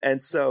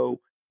 And so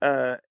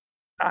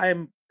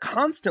I'm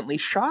constantly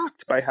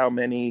shocked by how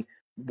many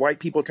white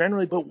people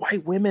generally, but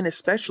white women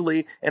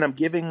especially, and I'm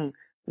giving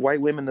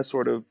white women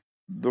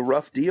the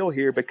rough deal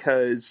here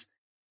because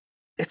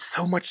it's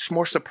so much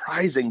more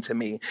surprising to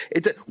me.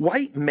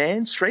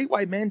 Straight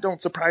white men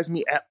don't surprise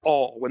me at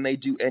all when they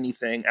do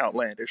anything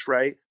outlandish,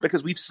 right?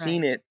 Because we've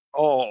seen it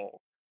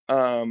all.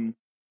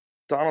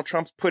 Donald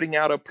Trump's putting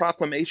out a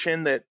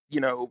proclamation that,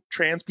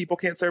 trans people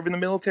can't serve in the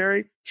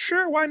military.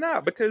 Sure, why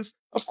not? Because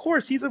of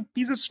course he's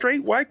a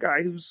straight white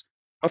guy who's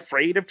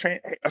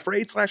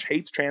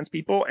afraid/hates trans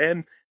people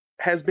and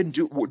has been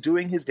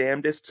doing his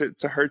damnedest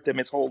to hurt them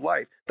his whole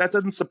life. That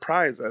doesn't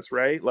surprise us,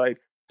 right?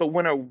 But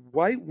when a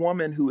white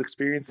woman who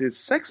experiences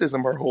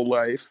sexism her whole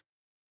life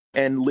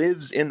and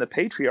lives in the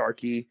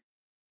patriarchy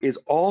is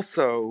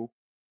also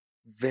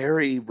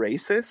very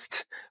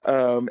racist,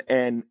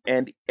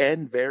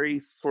 and very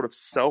sort of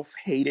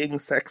self-hating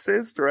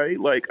sexist,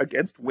 right?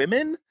 Against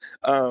women,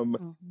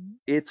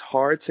 it's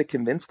hard to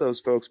convince those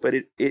folks, but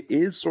it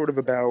is sort of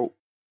about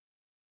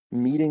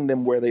meeting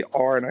them where they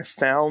are. And I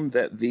found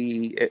that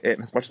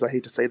and as much as I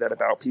hate to say that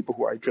about people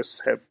who I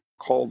just have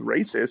called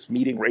racist,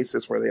 meeting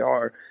racists where they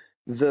are,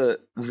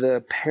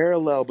 the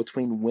parallel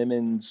between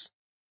women's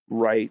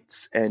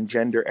rights and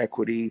gender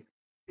equity,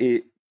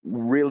 it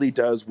really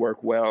does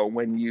work well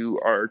when you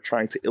are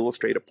trying to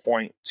illustrate a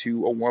point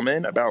to a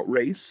woman about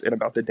race and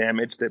about the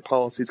damage that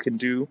policies can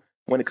do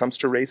when it comes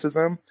to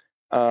racism.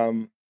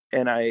 And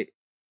I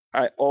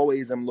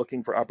always am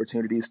looking for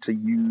opportunities to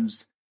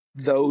use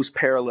those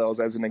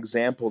parallels as an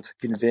example to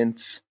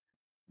convince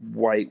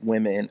white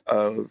women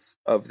of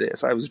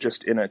this. I was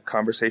just in a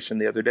conversation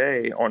the other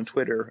day on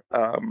Twitter,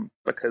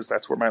 because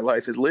that's where my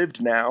life is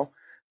lived now,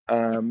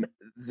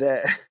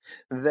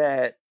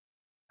 that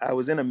I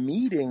was in a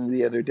meeting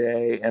the other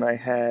day, and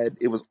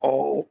it was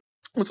all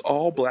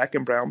Black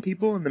and brown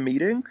people in the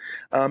meeting,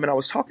 and I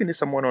was talking to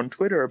someone on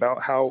Twitter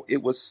about how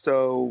it was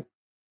so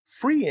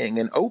freeing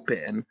and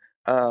open,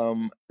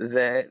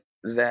 that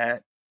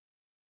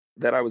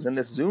I was in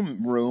this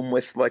Zoom room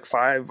with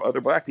 5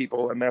 other Black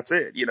people, and that's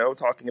it,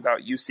 talking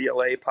about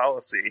UCLA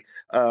policy,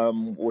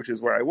 which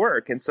is where I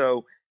work. And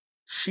so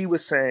she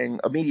was saying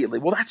immediately,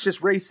 well, that's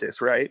just racist,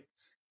 right?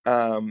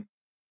 And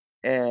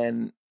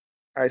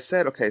I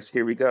said, okay, so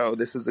here we go.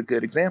 This is a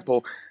good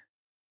example.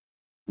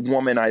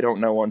 Woman I don't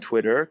know on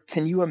Twitter,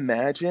 can you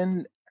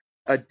imagine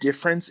a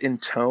difference in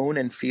tone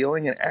and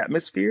feeling and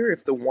atmosphere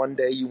if the one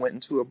day you went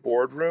into a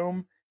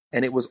boardroom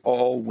and it was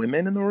all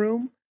women in the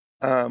room?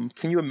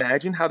 Can you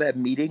imagine how that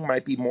meeting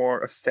might be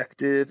more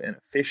effective and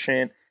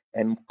efficient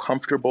and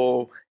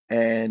comfortable,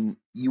 and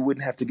you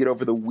wouldn't have to get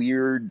over the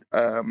weird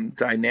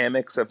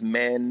dynamics of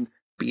men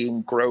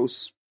being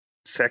gross,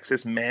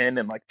 sexist men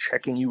and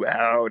checking you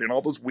out and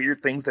all those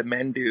weird things that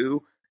men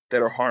do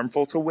that are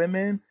harmful to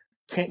women?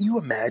 Can't you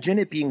imagine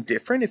it being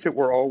different if it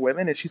were all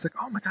women? And she's like,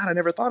 oh my God, I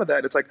never thought of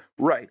that. It's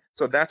right.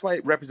 So that's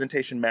why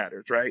representation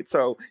matters, right?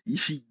 So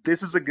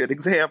this is a good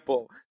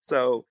example.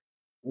 So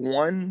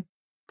one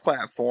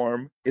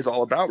platform is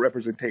all about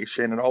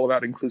representation and all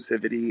about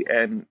inclusivity,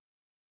 and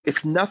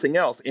if nothing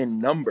else, in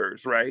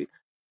numbers, right?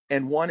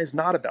 And one is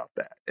not about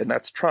that, and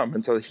that's Trump.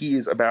 And so he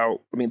is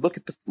about, look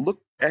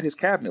at his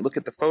cabinet, look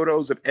at the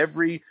photos of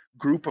every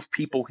group of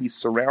people he's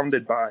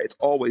surrounded by. It's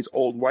always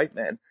old white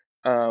men.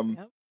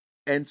 Yep.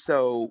 And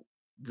so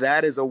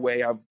that is a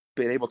way I've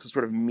been able to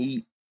sort of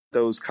meet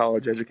those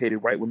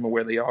college-educated white women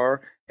where they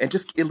are and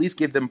just at least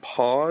give them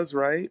pause,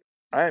 right?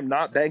 I am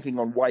not banking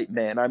on white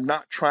men. I'm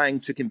not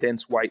trying to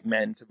convince white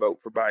men to vote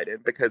for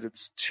Biden because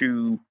it's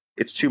too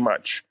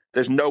much.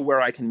 There's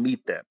nowhere I can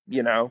meet them,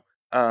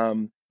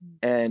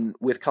 and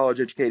with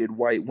college-educated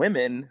white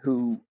women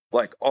who,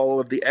 all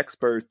of the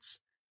experts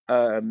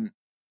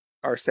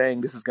are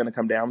saying this is going to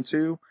come down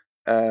to,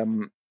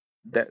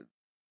 that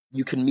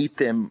you can meet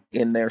them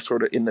in their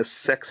sort of in the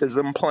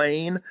sexism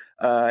plane,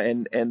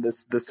 and the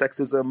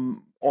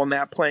sexism on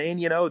that plane.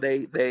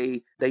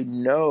 They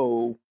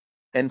know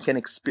and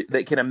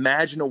they can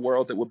imagine a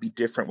world that would be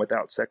different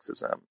without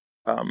sexism.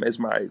 Is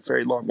my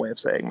very long way of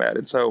saying that,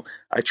 and so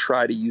I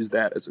try to use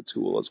that as a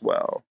tool as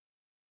well.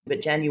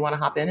 But Jen, you want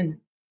to hop in? And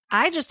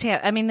I just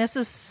have, this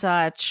is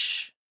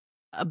such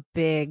a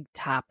big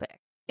topic,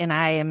 and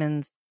I am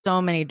in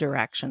so many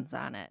directions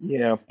on it.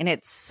 Yeah. And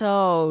it's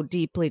so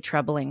deeply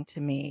troubling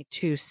to me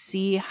to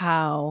see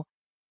how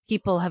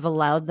people have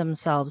allowed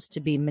themselves to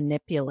be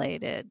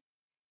manipulated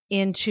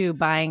into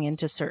buying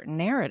into certain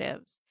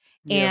narratives.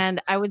 Yeah.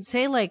 And I would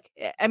say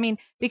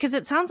because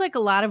it sounds like a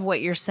lot of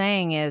what you're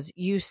saying is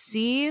you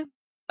see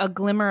a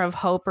glimmer of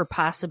hope or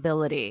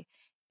possibility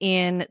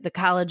in the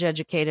college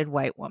educated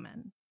white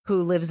woman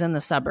who lives in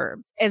the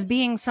suburbs as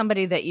being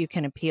somebody that you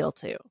can appeal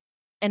to.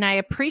 And I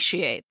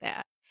appreciate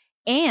that.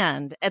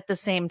 And at the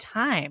same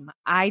time,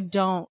 I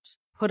don't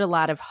put a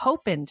lot of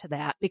hope into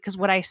that, because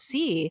what I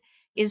see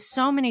is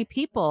so many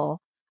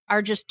people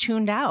are just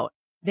tuned out.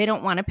 They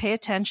don't want to pay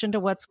attention to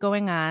what's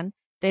going on.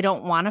 They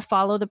don't want to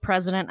follow the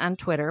president on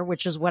Twitter,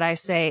 which is what I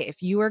say.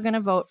 If you are going to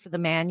vote for the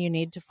man, you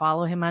need to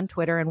follow him on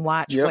Twitter and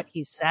watch what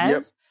he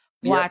says,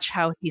 watch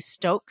how he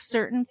stokes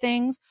certain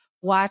things,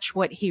 watch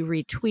what he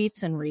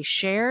retweets and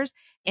reshares,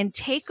 and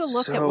take a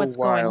look at what's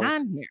going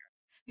on here.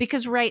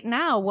 Because right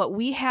now, what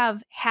we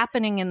have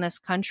happening in this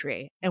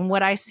country and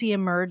what I see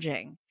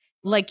emerging,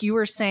 like you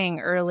were saying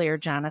earlier,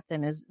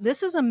 Jonathan, is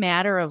this is a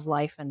matter of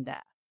life and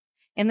death.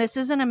 And this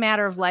isn't a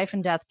matter of life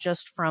and death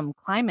just from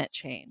climate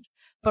change.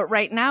 But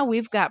right now,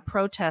 we've got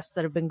protests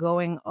that have been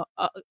going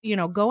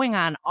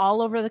on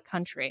all over the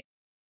country.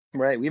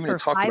 Right. We haven't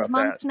talked about 5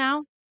 months that.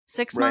 Now,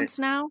 6 months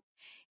now.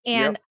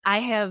 And I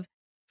have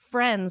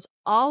friends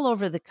all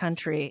over the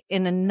country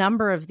in a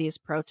number of these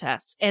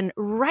protests. And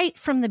right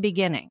from the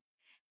beginning,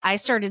 I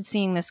started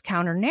seeing this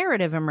counter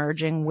narrative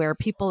emerging where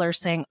people are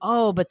saying,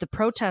 oh, but the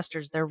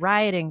protesters, they're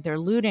rioting, they're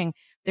looting,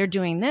 they're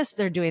doing this,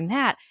 they're doing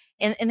that.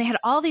 And they had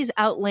all these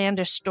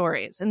outlandish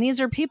stories. And these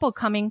are people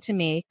coming to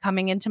me,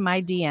 coming into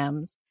my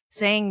DMs,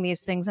 saying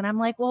these things. And I'm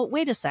like, well,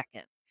 wait a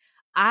second.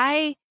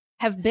 I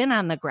have been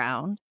on the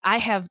ground. I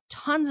have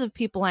tons of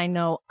people I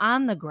know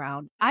on the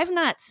ground. I've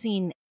not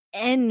seen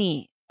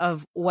any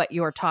of what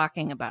you're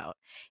talking about.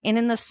 And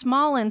in the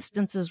small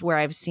instances where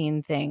I've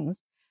seen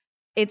things,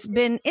 it's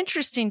been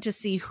interesting to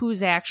see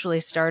who's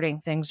actually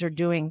starting things or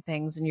doing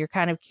things. And you're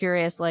kind of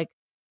curious, like,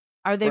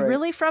 are they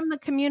really from the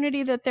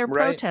community that they're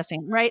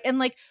protesting? Right. And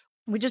like,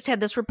 we just had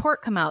this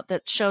report come out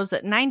that shows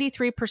that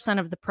 93%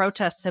 of the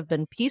protests have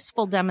been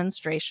peaceful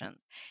demonstrations.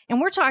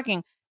 And we're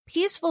talking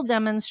peaceful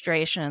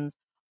demonstrations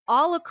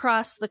all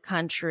across the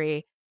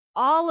country,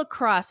 all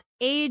across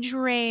age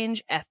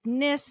range,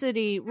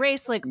 ethnicity,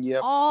 race, like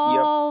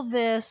all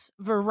this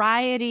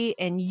variety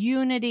and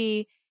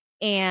unity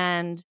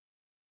and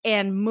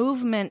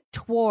movement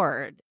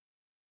toward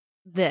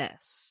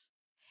this.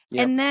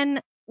 And then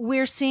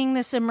we're seeing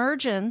this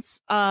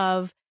emergence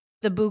of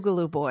the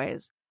Boogaloo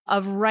Boys,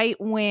 of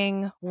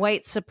right-wing,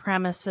 white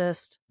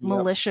supremacist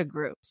militia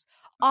groups.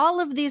 All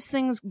of these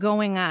things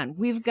going on.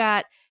 We've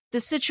got the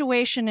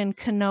situation in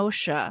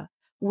Kenosha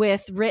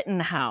with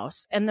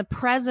Rittenhouse and the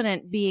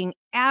president being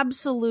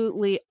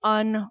absolutely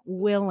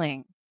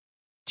unwilling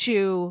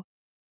to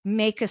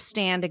make a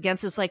stand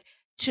against this. Like,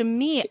 to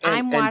me,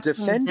 I'm watching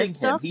defending this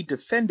stuff. He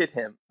defended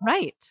him.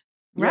 Right.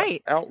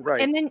 Right.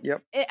 Outright. And then,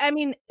 I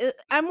mean,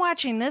 I'm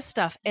watching this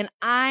stuff and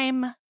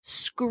I'm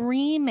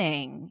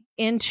screaming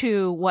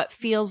into what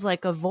feels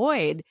like a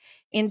void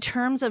in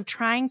terms of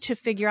trying to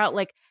figure out,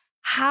 like,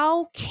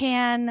 how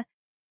can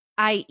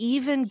I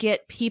even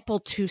get people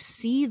to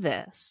see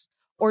this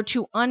or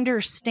to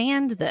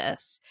understand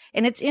this?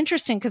 And it's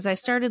interesting because I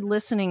started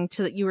listening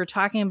to that. You were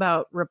talking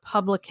about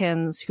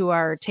Republicans who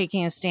are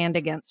taking a stand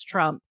against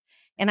Trump.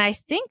 And I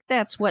think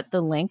that's what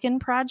the Lincoln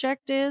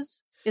Project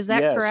is. Is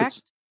that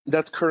correct?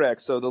 That's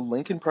correct. So the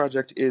Lincoln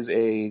Project is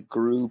a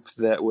group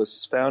that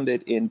was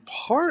founded in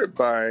part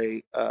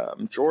by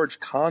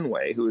George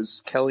Conway, who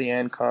is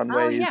Kellyanne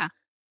Conway's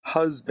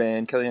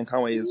husband. Kellyanne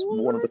Conway is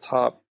one of the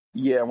top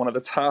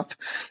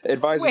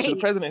advisors to the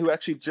president, who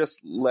actually just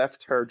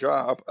left her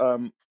job.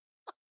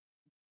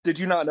 Did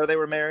you not know they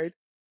were married?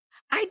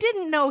 I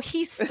didn't know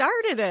he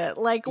started it.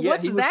 Like,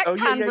 what's that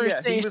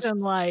conversation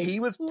like? He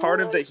was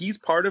part of he's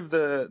part of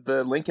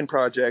the Lincoln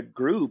Project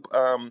group.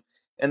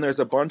 And there's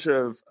a bunch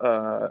of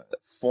there's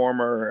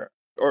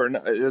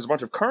a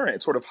bunch of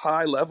current sort of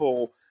high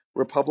level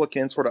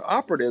Republican sort of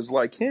operatives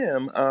like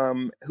him,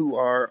 who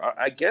are,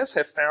 I guess,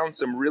 have found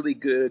some really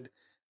good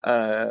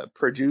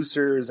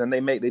producers, and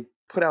they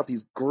put out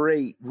these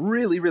great,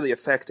 really, really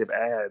effective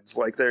ads.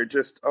 Like, they're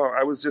just,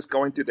 I was just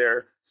going through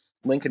their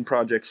Lincoln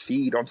Project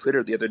feed on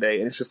Twitter the other day,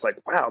 and it's just like,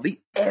 wow,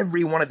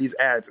 every one of these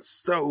ads is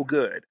so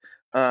good.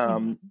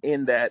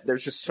 In that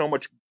there's just so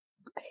much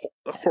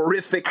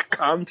horrific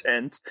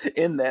content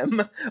in them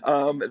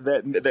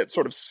that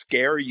sort of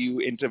scare you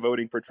into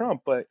voting for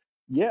Trump. But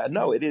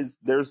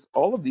there's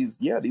all of these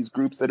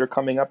groups that are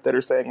coming up that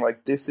are saying,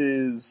 like,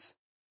 this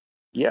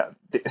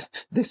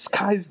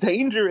guy's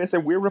dangerous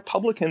and we're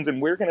Republicans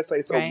and we're going to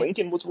say so. Right.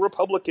 Lincoln was a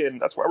Republican,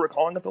 that's why we're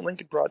calling it the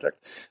Lincoln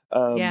Project.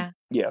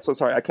 So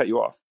sorry, I cut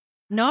you off.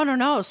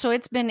 No. So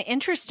it's been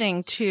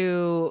interesting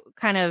to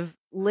kind of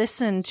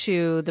listen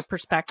to the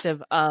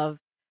perspective of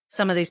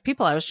some of these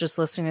people. I was just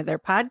listening to their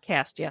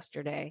podcast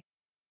yesterday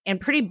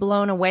and pretty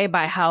blown away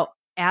by how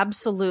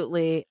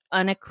absolutely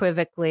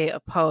unequivocally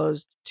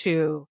opposed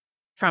to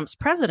Trump's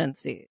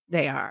presidency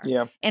they are.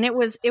 Yeah. And it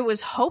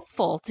was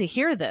hopeful to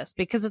hear this,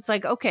 because it's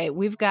like, okay,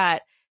 we've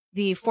got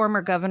the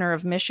former governor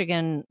of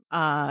Michigan,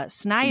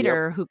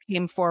 Snyder, who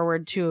came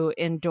forward to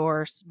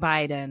endorse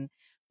Biden.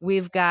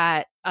 We've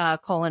got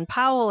Colin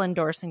Powell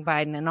endorsing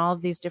Biden and all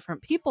of these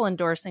different people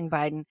endorsing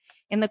Biden.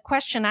 And the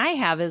question I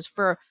have is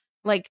for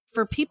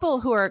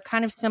people who are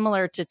kind of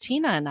similar to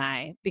Tina and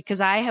I,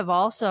 because I have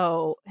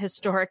also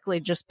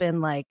historically just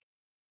been like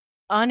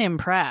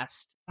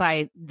unimpressed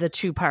by the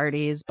two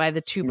parties, by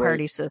the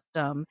two-party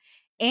system,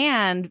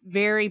 and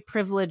very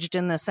privileged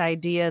in this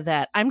idea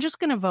that I'm just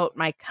going to vote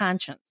my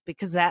conscience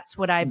because that's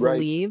what I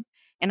believe.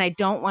 And I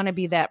don't want to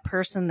be that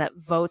person that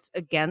votes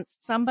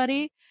against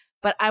somebody.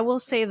 But I will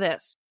say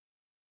this.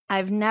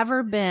 I've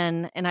never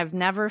been and I've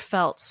never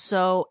felt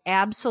so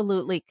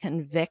absolutely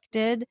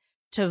convicted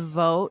to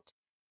vote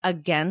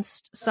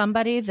against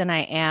somebody than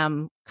I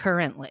am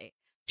currently,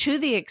 to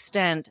the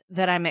extent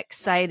that I'm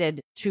excited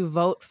to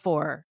vote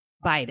for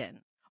Biden,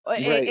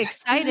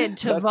 excited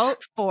to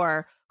vote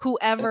for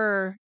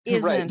whoever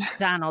isn't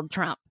Donald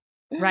Trump.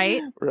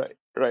 Right.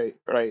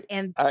 Right.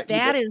 And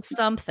that is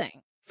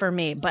something for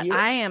me. But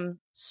I am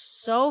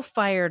so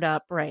fired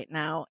up right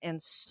now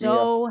and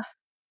so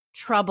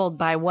troubled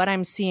by what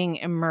I'm seeing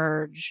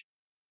emerge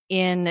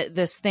in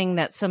this thing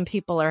that some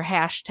people are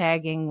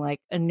hashtagging like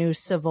a new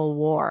civil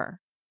war.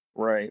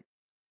 Right.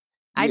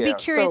 I'd be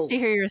curious to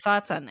hear your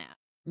thoughts on that.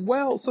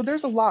 Well, so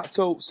there's a lot.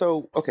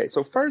 Okay.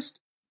 So first,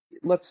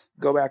 let's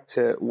go back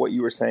to what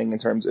you were saying in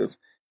terms of,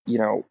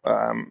 the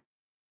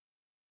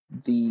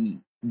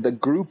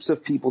groups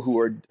of people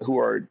who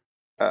are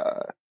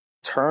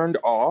turned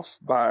off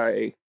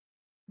by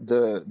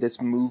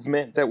this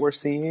movement that we're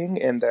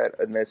seeing, and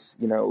this,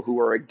 who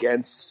are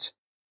against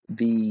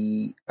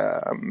the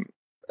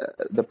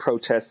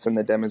protests and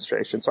the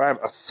demonstrations. So I have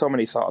so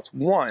many thoughts.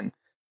 One,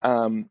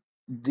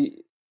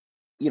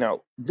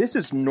 this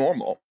is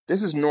normal.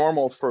 This is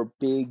normal for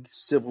big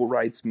civil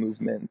rights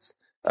movements.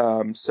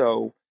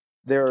 So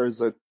there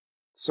is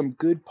some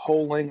good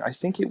polling. I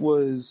think it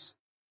was,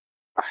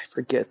 I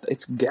forget,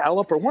 it's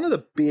Gallup or one of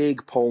the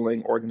big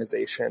polling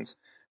organizations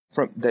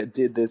that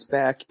did this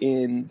back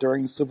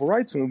during the civil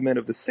rights movement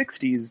of the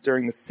 60s,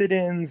 during the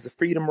sit-ins, the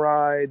freedom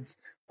rides,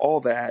 all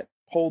that,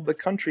 polled the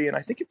country. And I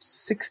think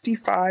it's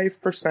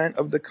 65%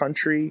 of the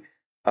country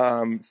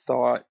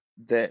thought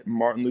that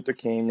Martin Luther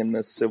King and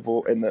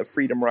the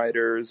freedom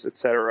riders, et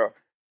cetera,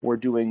 were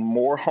doing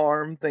more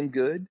harm than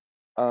good.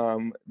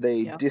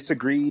 They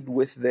disagreed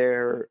with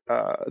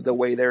the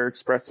way they're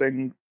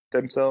expressing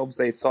themselves.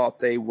 They thought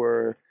they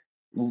were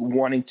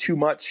wanting too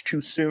much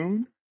too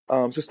soon.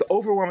 Just the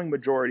overwhelming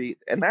majority,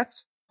 and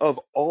that's of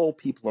all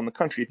people in the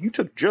country. If you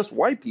took just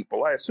white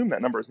people, I assume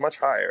that number is much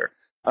higher.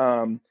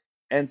 And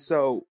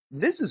so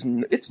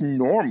it's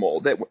normal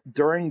that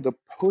during the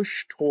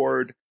push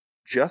toward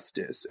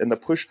justice and the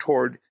push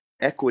toward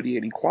equity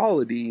and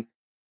equality,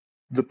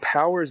 the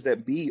powers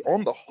that be,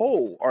 on the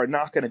whole, are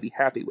not going to be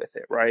happy with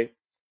it, right?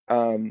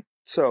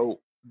 So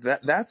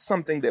that's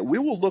something that we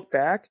will look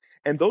back,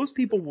 and those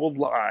people will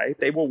lie.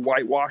 They will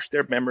whitewash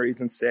their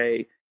memories and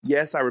say,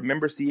 yes, I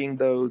remember seeing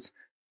those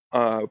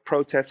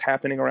protests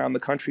happening around the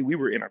country. We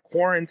were in a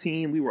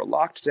quarantine. We were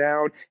locked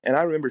down. And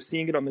I remember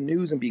seeing it on the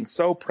news and being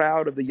so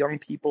proud of the young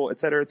people, et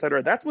cetera, et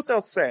cetera. That's what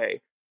they'll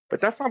say. But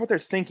that's not what they're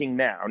thinking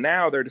now.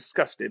 Now they're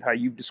disgusted, how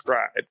you've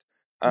described.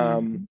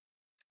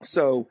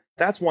 So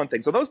that's one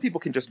thing. So those people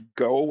can just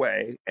go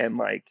away and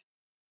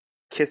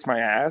kiss my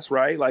ass,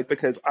 right?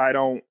 Because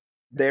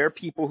they're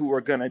people who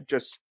are going to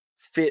just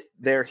fit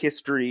their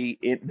history,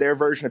 their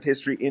version of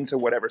history, into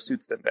whatever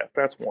suits them best.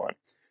 That's one.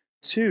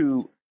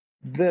 Two,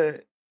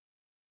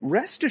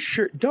 rest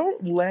assured,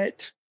 don't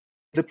let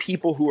the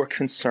people who are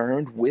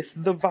concerned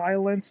with the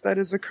violence that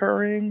is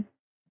occurring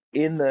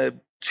in the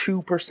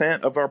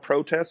 2% of our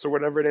protests, or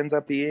whatever it ends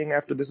up being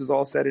after this is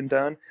all said and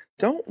done,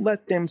 don't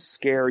let them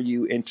scare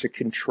you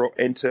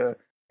into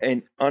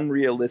an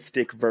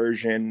unrealistic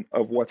version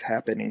of what's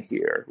happening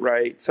here,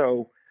 right?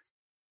 So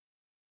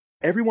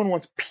everyone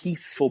wants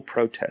peaceful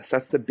protests.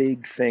 That's the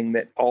big thing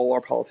that all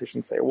our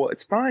politicians say. Well,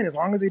 it's fine as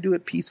long as they do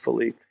it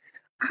peacefully.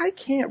 I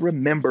can't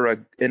remember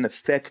an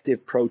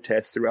effective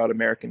protest throughout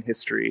American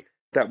history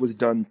that was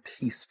done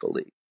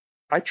peacefully.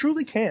 I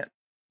truly can't.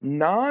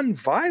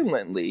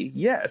 Non-violently,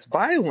 yes,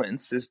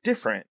 violence is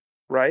different,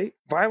 right?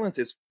 Violence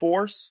is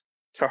force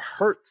to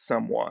hurt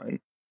someone.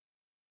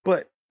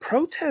 But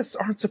protests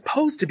aren't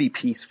supposed to be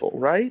peaceful,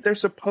 right? They're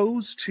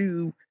supposed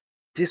to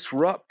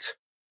disrupt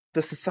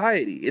the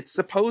society. It's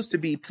supposed to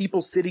be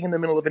people sitting in the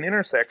middle of an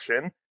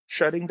intersection,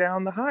 shutting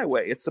down the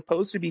highway. It's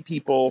supposed to be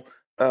people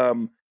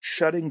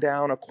shutting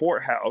down a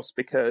courthouse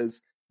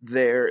because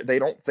they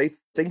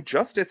think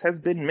justice has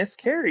been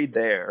miscarried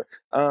there.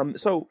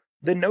 So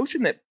the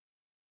notion that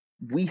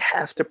we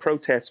have to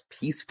protest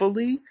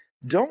peacefully,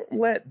 don't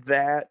let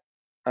that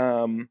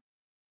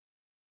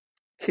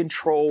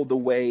control the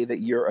way that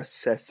you're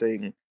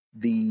assessing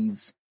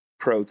these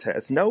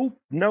protests. No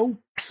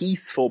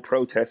peaceful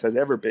protest has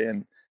ever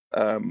been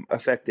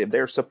effective.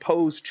 They're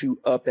supposed to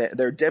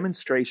they're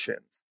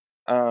demonstrations.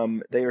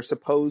 They are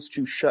supposed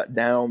to shut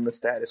down the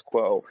status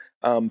quo.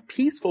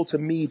 Peaceful to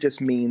me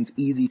just means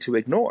easy to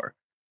ignore.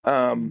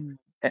 And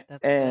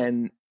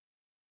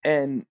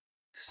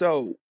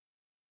so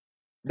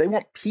they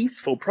want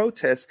peaceful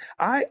protests.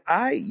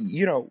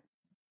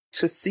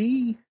 To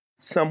see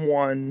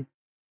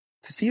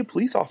a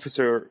police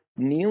officer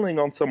kneeling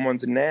on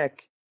someone's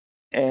neck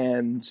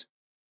and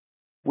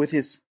with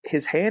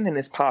his hand in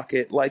his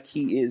pocket like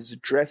he is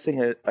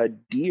dressing a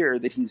deer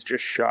that he's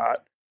just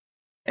shot,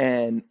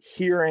 and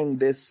hearing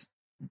this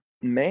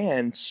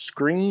man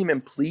scream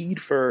and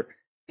plead for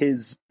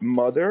his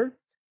mother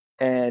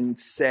and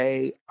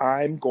say,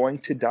 "I'm going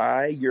to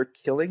die, you're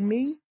killing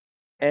me,"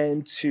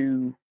 and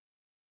to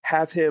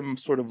have him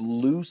sort of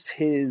loose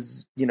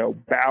his,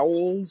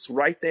 bowels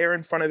right there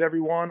in front of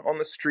everyone on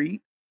the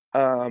street,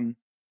 and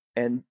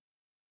and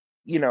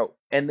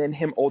then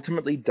him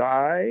ultimately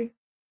die.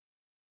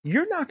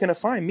 You're not going to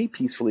find me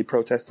peacefully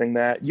protesting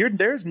that.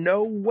 There's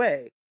no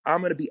way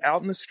I'm going to be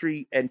out in the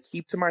street and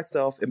keep to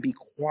myself and be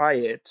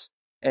quiet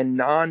and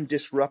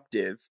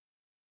non-disruptive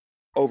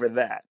over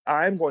that.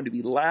 I'm going to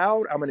be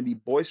loud. I'm going to be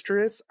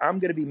boisterous. I'm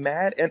going to be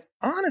mad. And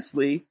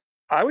honestly,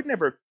 I would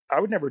never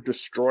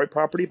destroy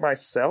property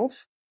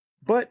myself.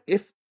 But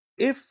if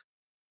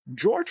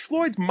George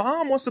Floyd's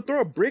mom wants to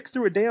throw a brick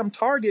through a damn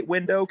Target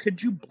window,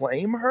 could you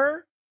blame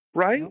her?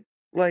 Right? Nope.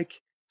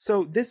 Like,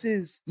 so this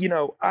is,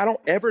 I don't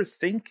ever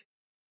think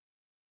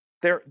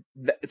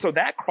so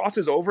that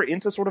crosses over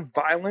into sort of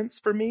violence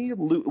for me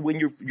when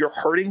you're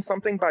hurting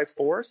something by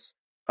force.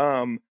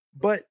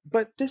 But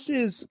this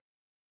is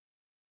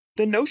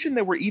the notion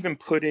that we're even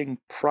putting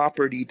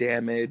property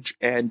damage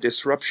and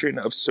disruption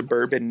of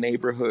suburban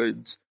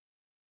neighborhoods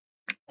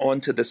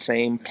onto the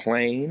same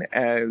plane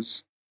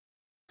as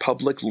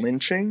public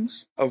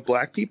lynchings of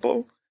Black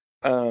people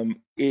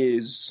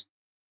is,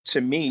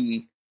 to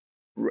me,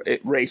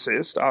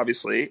 racist,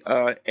 obviously,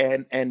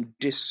 and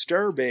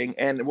disturbing.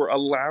 And we're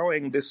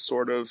allowing this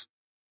sort of,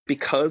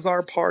 because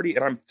our party,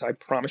 and I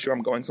promise you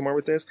I'm going somewhere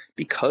with this,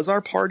 because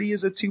our party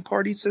is a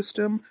two-party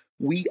system,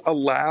 we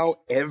allow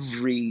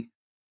every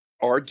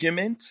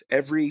argument,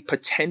 every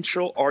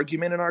potential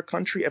argument in our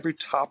country, every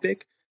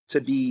topic to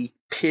be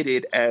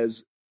pitted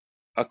as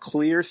a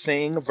clear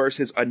thing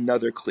versus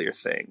another clear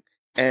thing.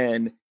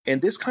 And in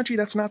this country,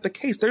 that's not the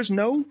case. There's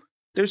no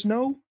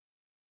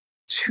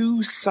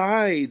two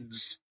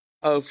sides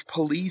of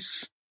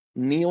police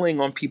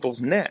kneeling on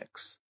people's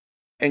necks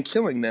and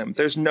killing them.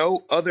 There's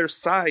no other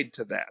side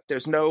to that.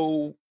 There's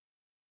no,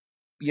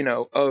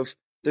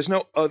 there's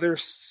no other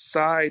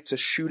side to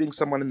shooting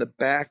someone in the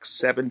back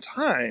 7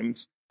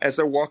 times as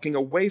they're walking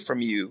away from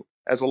you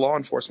as a law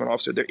enforcement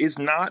officer. There is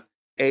not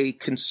a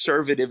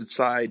conservative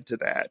side to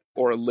that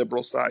or a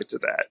liberal side to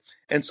that.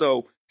 And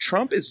so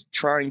Trump is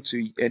trying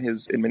to, and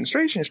his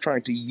administration is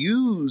trying to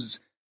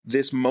use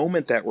this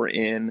moment that we're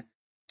in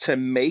to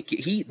make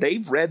it,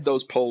 they've read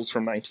those polls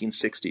from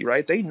 1960,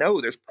 right? They know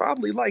there's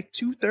probably like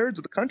 2/3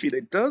 of the country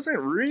that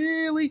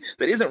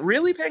isn't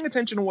really paying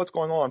attention to what's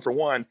going on, for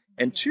one.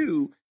 And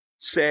two,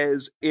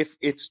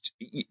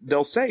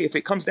 they'll say if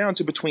it comes down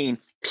to between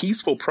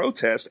peaceful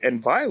protest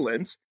and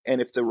violence,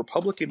 and if the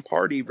Republican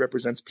Party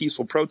represents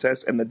peaceful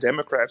protest and the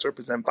Democrats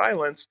represent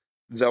violence,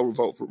 they'll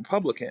vote for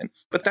Republican.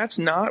 But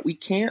we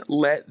can't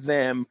let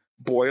them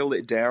boil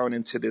it down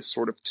into this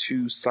sort of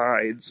two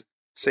sides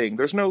thing.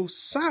 There's no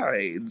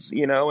sides,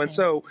 and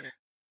so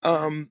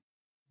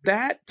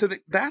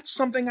that's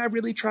something I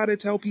really try to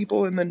tell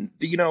people, and then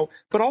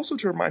but also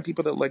to remind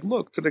people that, like,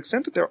 look, to the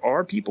extent that there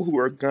are people who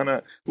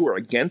are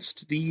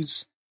against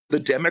the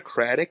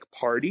Democratic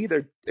Party,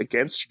 they're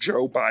against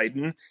Joe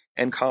Biden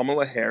and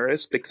Kamala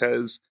Harris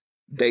because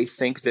they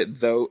think that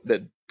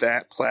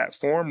that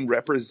platform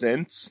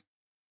represents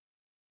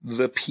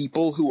the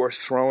people who are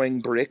throwing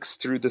bricks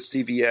through the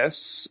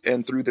CVS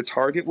and through the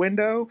Target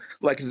window.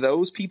 Like,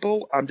 those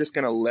people, I'm just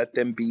going to let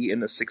them be in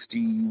the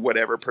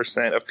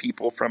 60% of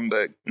people from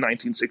the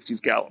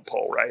 1960s Gallup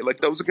poll, right? Like,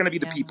 those are going to be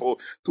the people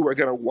who are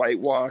going to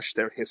whitewash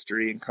their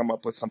history and come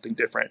up with something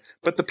different.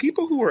 But the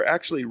people who are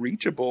actually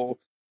reachable,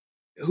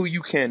 who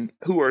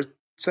are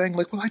saying,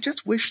 like, well, I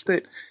just wish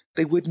that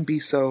they wouldn't be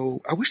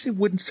so, I wish they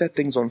wouldn't set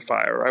things on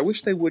fire. I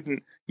wish they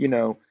wouldn't,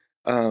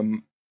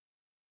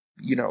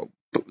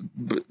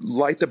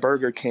 light the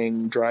Burger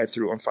King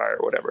drive-through on fire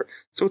or whatever.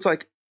 So it's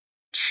like,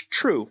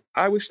 true,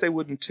 I wish they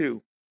wouldn't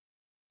too.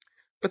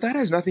 But that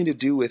has nothing to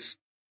do with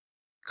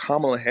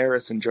Kamala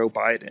Harris and Joe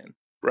Biden,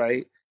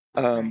 right?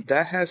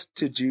 That has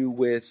to do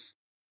with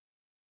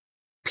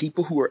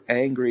people who are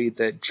angry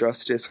that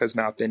justice has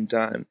not been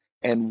done.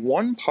 And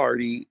one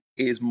party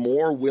is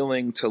more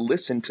willing to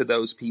listen to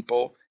those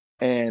people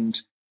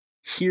and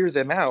hear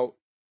them out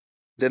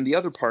than the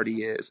other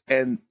party is.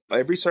 And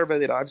every survey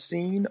that I've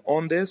seen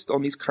on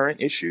these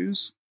current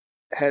issues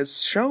has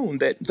shown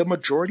that the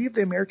majority of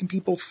the American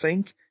people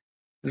think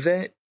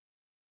that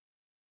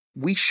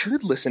we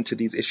should listen to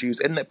these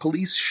issues, and that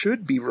police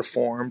should be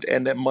reformed,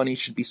 and that money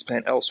should be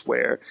spent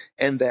elsewhere,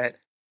 and that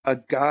a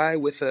guy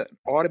with an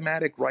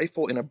automatic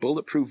rifle and a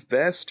bulletproof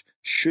vest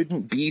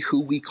shouldn't be who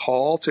we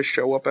call to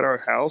show up at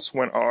our house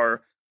when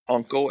our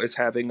uncle is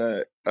having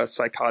a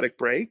psychotic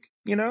break.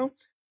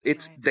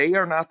 They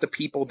are not the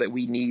people that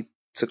we need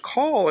to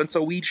call. And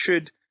so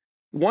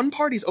one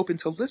party's open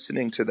to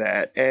listening to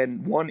that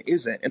and one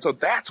isn't. And so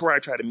that's where I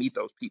try to meet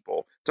those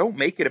people. Don't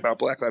make it about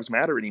Black Lives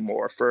Matter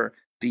anymore for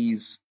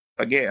these,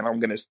 again, I'm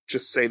going to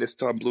just say this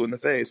till I'm blue in the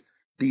face,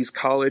 these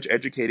college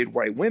educated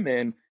white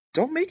women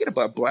don't make it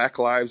about Black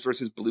lives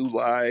versus blue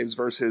lives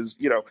versus,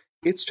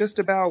 it's just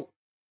about,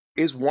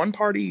 is one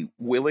party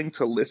willing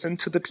to listen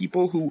to the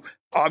people who,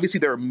 obviously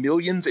there are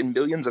millions and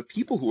millions of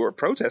people who are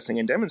protesting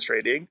and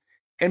demonstrating,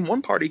 and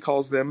one party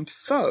calls them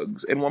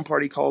thugs, and one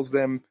party calls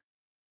them,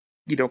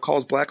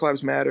 calls Black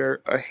Lives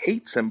Matter a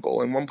hate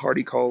symbol, and one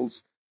party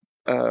calls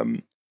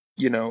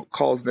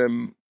calls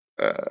them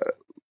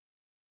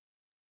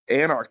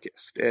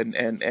anarchist and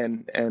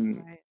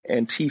Right.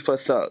 Antifa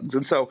thugs.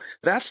 And so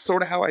that's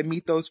sort of how I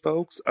meet those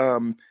folks.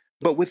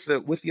 But with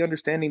the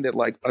understanding that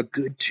like a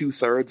good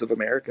 2/3 of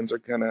Americans are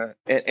gonna,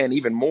 and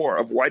even more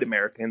of white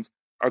Americans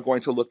are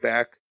going to look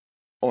back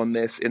on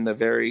this in the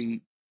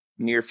very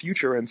near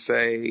future and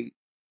say,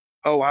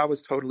 oh, I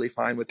was totally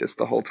fine with this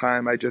the whole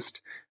time. I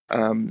just,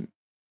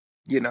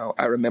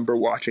 I remember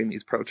watching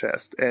these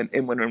protests,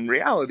 and when in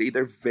reality,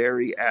 they're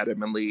very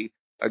adamantly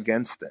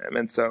against them.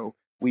 And so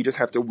we just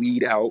have to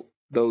weed out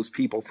those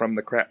people from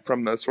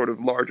the sort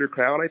of larger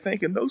crowd, I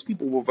think. And those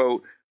people will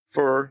vote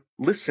for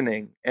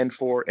listening and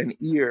for an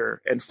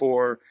ear and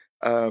for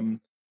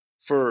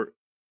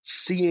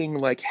seeing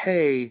like,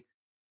 hey,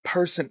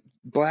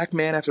 Black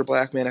man after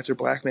Black man after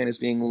Black man is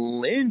being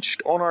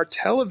lynched on our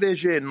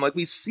television. Like,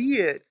 we see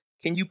it.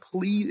 Can you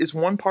please, is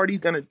one party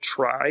going to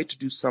try to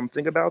do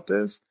something about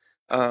this?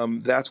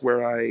 That's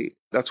where I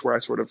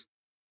sort of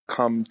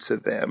come to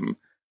them,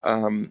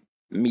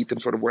 meet them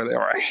sort of where they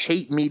are. I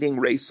hate meeting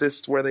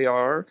racists where they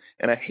are,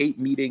 and I hate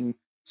meeting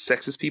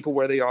sexist people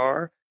where they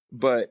are,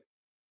 but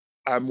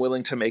I'm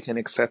willing to make an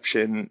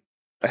exception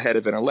ahead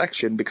of an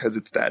election because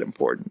it's that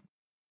important.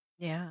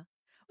 Yeah.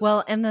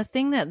 Well, and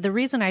the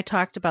reason I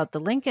talked about the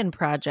Lincoln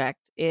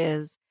Project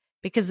is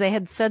because they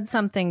had said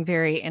something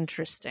very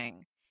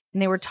interesting.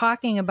 And they were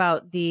talking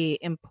about the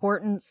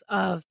importance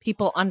of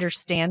people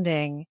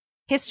understanding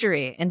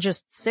history and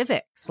just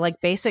civics, like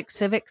basic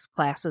civics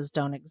classes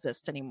don't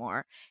exist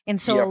anymore.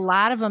 And so a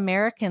lot of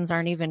Americans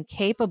aren't even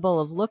capable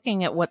of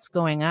looking at what's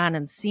going on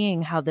and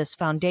seeing how this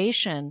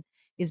foundation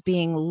is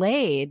being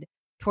laid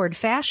toward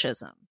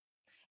fascism.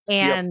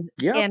 And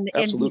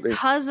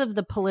because of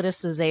the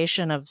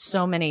politicization of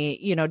so many,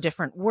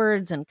 different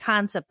words and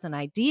concepts and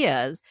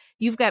ideas,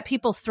 you've got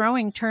people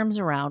throwing terms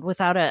around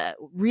without a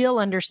real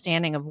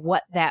understanding of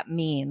what that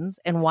means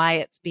and why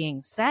it's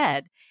being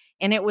said.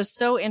 And it was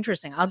so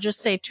interesting. I'll just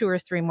say 2 or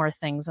 3 more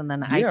things and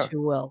then I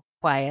too will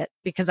quiet,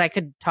 because I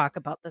could talk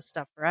about this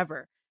stuff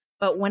forever.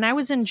 But when I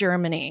was in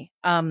Germany,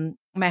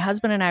 my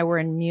husband and I were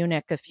in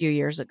Munich a few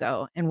years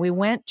ago, and we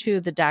went to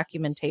the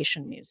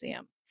Documentation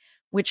Museum,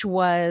 which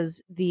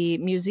was the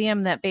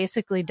museum that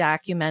basically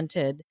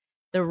documented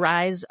the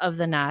rise of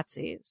the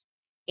Nazis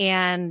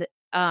and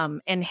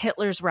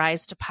Hitler's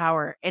rise to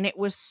power. And it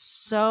was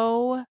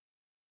so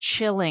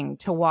chilling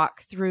to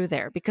walk through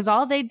there, because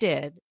all they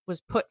did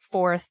was put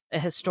forth a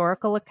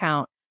historical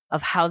account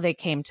of how they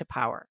came to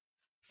power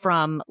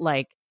from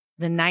like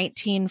the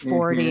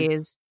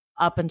 1940s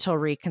up until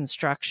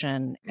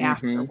Reconstruction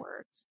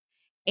afterwards.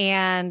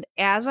 And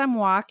as I'm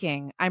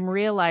walking, I'm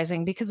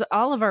realizing, because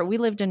we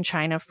lived in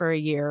China for a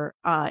year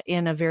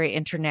in a very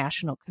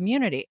international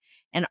community,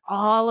 and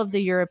all of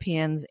the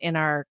Europeans in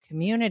our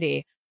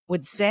community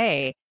would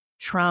say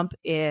Trump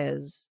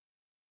is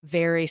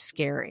very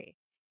scary.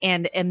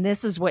 And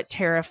this is what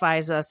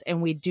terrifies us.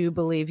 And we do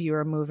believe you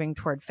are moving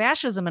toward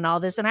fascism and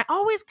all this. And I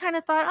always kind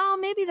of thought, oh,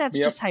 maybe that's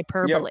just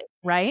hyperbole,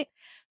 right?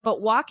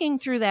 But walking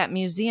through that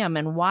museum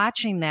and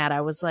watching that,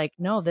 I was like,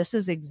 no, this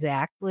is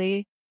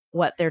exactly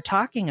what they're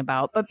talking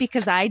about. But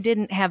because I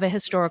didn't have a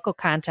historical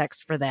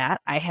context for that,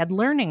 I had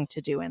learning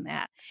to do in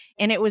that.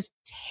 And it was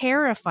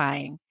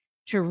terrifying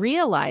to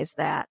realize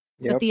that.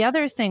 But the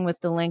other thing with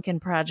the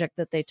Lincoln Project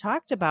that they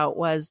talked about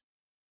was,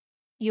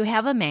 you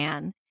have a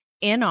man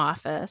in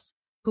office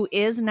who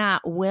is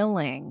not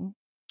willing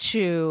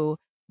to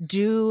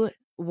do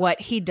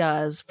what he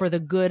does for the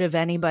good of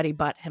anybody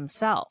but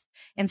himself.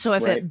 And so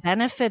if it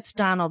benefits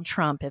Donald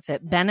Trump, if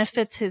it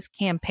benefits his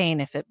campaign,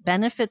 if it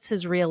benefits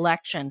his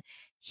reelection,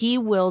 he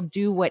will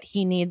do what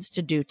he needs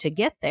to do to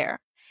get there.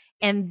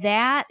 And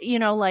that,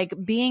 like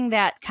being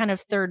that kind of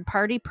third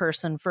party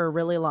person for a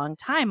really long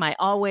time, I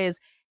always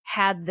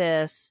had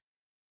this,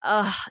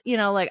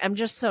 I'm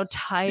just so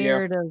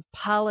tired of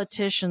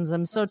politicians.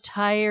 I'm so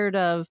tired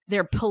of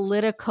their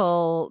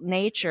political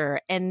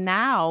nature. And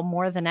now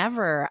more than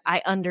ever,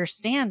 I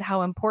understand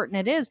how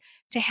important it is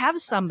to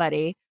have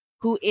somebody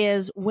who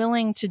is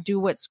willing to do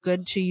what's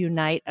good to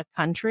unite a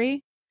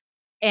country,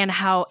 and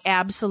how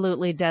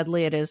absolutely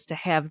deadly it is to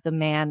have the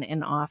man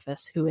in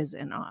office who is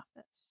in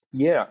office.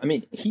 Yeah, I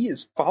mean, he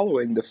is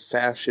following the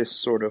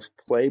fascist sort of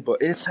playbook.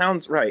 It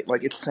sounds right.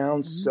 Like, it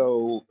sounds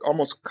so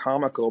almost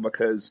comical,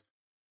 because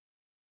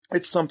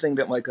it's something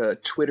that like a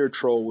Twitter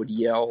troll would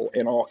yell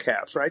in all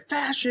caps, right?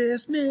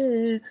 Fascist,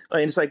 man.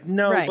 And it's like,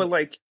 no, but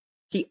like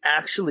he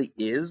actually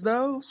is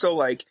though. So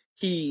like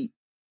the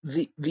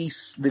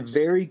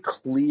very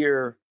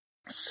clear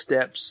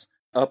steps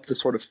up the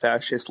sort of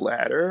fascist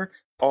ladder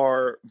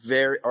are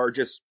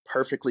just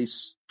perfectly,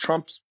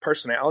 Trump's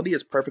personality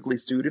is perfectly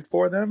suited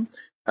for them.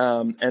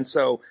 And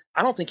so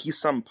I don't think he's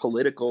some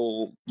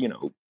political,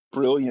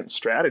 brilliant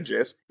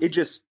strategist. It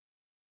just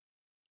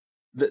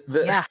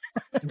Yeah,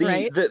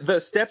 right.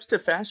 the steps to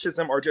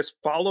fascism are just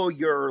follow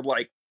your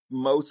like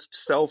most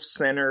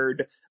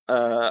self-centered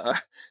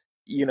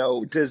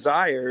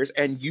desires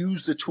and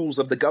use the tools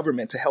of the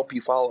government to help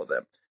you follow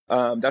them.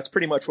 That's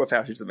pretty much what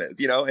fascism is,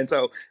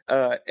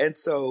 and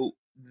so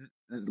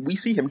we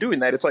see him doing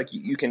that. It's like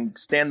you can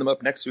stand them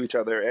up next to each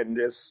other and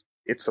just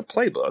it's a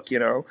playbook.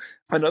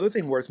 Another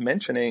thing worth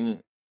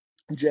mentioning,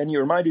 Jen, you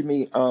reminded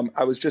me,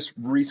 I was just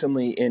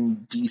recently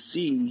in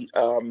DC,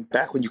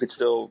 back when you could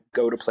still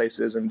go to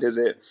places and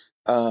visit,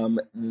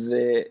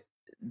 the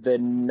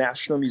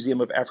National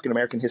Museum of African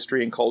American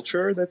History and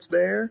Culture that's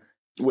there,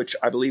 which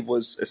I believe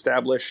was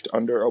established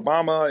under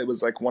Obama. It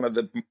was like one of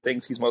the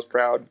things he's most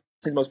proud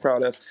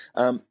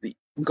of.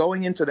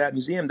 Going into that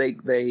museum,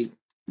 they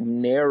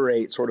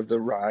narrate sort of the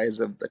rise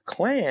of the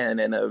Klan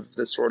and of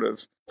the sort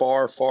of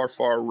far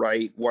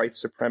right white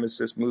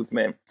supremacist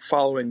movement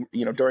following,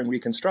 during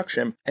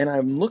Reconstruction. And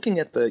I'm looking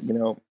at the,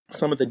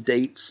 some of the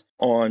dates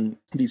on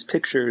these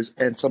pictures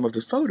and some of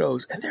the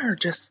photos, and there are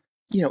just,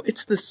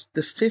 it's the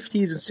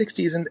 50s and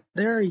 60s, and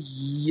there are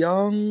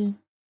young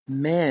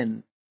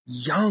men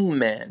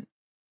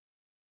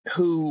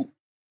who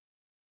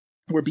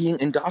were being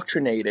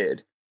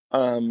indoctrinated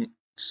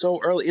so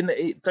early in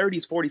the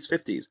 30s, 40s,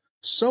 50s,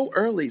 so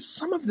early.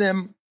 Some of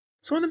them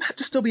have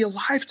to still be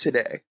alive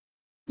today,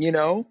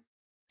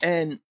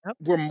 and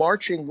we're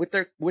marching with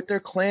their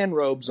Klan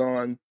robes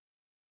on,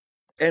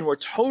 and we're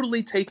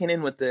totally taken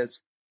in with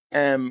this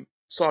and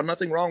saw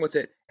nothing wrong with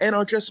it, and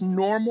are just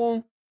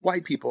normal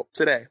white people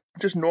today,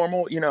 just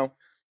normal.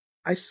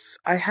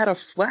 I had a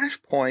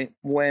flashpoint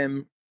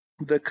when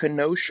the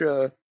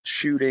Kenosha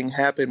shooting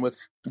happened with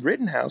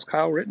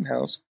Kyle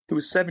Rittenhouse, who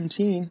was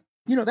 17.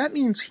 That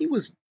means he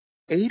was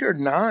 8 or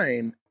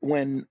 9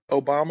 when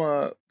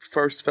Obama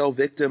first fell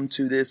victim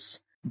to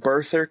this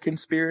birther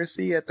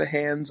conspiracy at the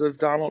hands of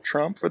Donald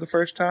Trump for the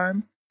first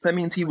time. That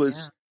means he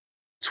was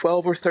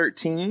 12 or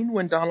 13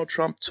 when Donald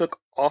Trump took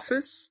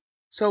office.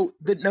 So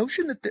the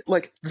notion that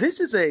this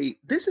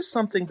is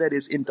something that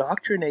is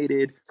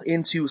indoctrinated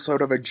into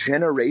sort of a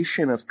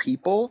generation of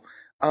people,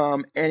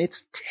 and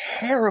it's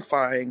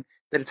terrifying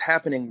that it's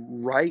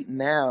happening right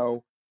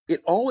now.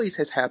 It always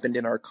has happened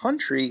in our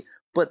country,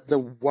 but the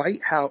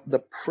White House,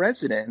 the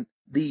president,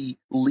 the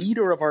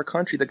leader of our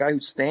country, the guy who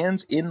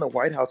stands in the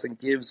White House and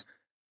gives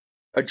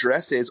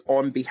addresses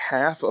on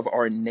behalf of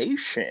our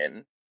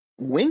nation,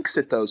 winks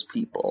at those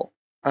people.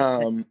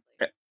 And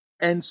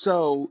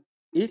so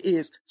it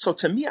is. So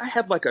to me, I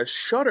have like a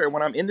shudder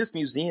when I'm in this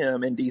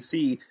museum in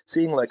DC,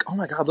 seeing like, oh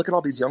my God, look at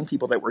all these young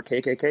people that were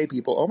KKK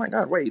people. Oh my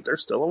God, wait, they're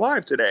still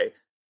alive today.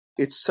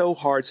 It's so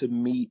hard to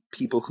meet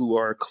people who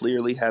are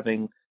clearly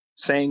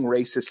saying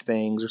racist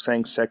things or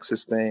saying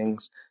sexist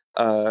things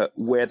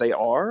where they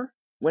are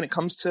when it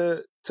comes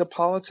to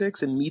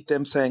politics, and meet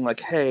them saying like,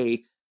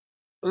 hey,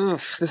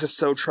 this is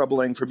so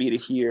troubling for me to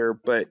hear,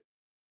 but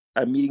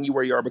I'm meeting you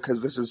where you are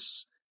because this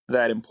is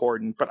that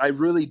important. But I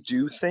really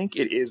do think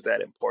it is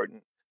that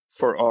important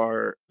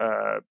for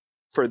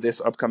for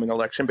this upcoming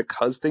election,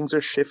 because things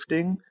are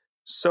shifting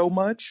so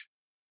much.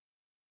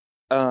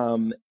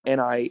 And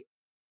I,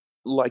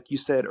 like you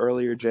said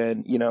earlier,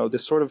 Jen,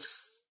 this sort of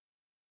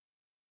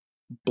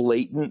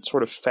blatant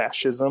sort of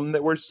fascism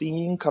that we're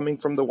seeing coming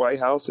from the White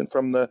House and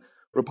from the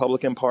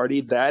Republican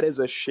Party, that is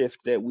a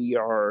shift that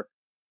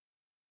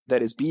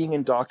is being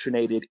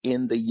indoctrinated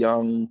in the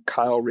young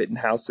Kyle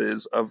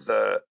Rittenhouses of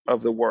the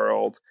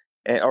world,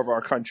 of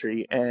our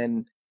country.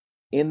 And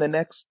in the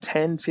next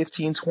 10,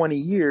 15, 20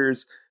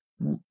 years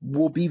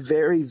will be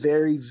very,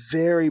 very,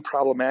 very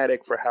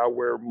problematic for how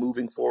we're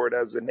moving forward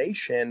as a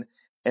nation.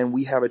 And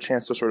we have a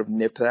chance to sort of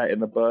nip that in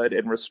the bud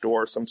and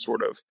restore some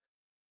sort of,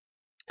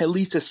 at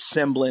least a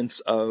semblance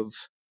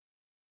of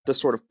the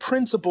sort of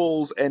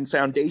principles and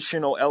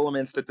foundational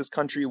elements that this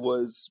country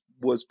was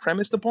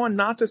premised upon.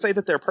 Not to say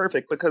that they're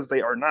perfect, because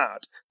they are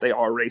not. They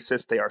are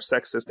racist, they are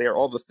sexist, they are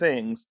all the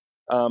things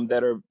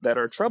that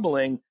are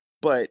troubling.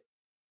 But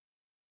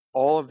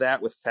all of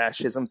that with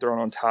fascism thrown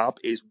on top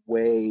is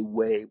way,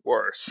 way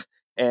worse.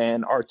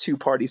 And our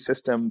two-party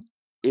system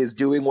is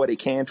doing what it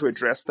can to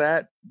address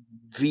that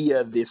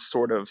via this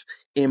sort of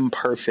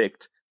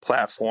imperfect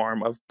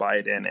platform of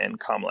Biden and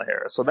Kamala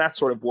Harris. So that's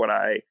sort of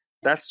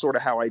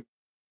how I,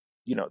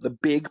 the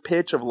big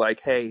pitch of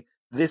like, hey,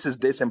 this is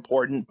this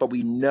important, but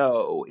we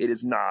know it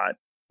is not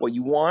what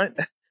you want,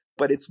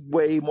 but it's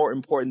way more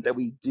important that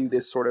we do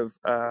this sort of,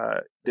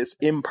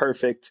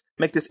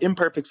 make this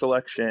imperfect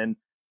selection,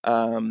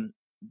 to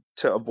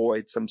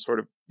avoid some sort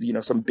of,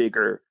 some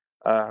bigger,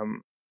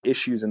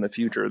 issues in the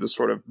future, the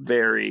sort of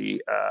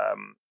very,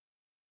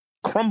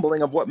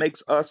 crumbling of what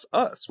makes us,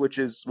 which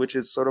is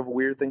sort of a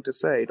weird thing to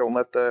say. Don't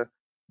let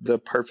the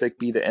perfect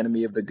be the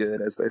enemy of the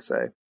good, as they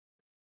say.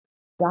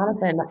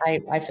 Jonathan,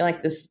 I feel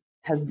like this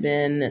has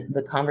been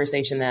the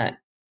conversation that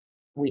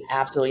we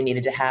absolutely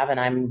needed to have. And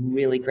I'm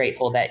really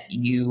grateful that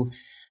you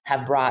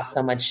have brought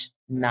so much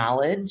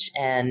knowledge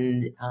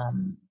and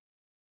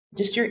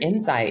just your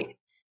insight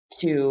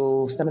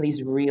to some of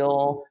these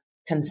real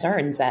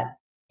concerns that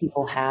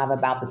people have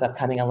about this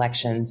upcoming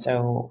election.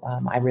 So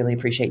I really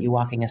appreciate you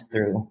walking us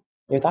through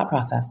your thought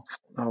process.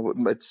 Oh,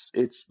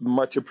 it's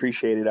much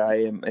appreciated.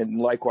 And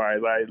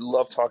likewise, I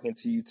love talking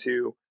to you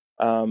too.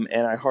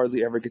 And I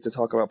hardly ever get to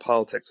talk about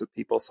politics with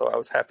people, so I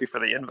was happy for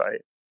the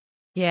invite.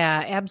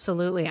 Yeah,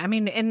 absolutely. I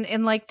mean,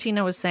 and like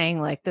Tina was saying,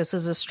 like this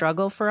is a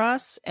struggle for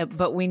us,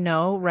 but we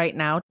know right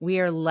now we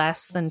are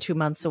less than 2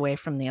 months away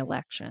from the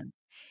election.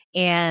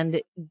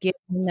 And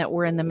given that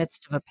we're in the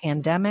midst of a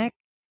pandemic,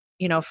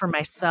 you know, for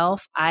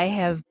myself, I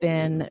have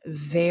been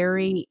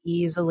very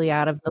easily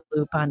out of the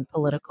loop on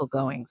political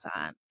goings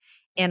on.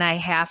 And I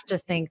have to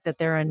think that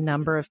there are a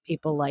number of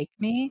people like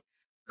me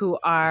who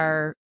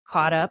are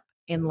caught up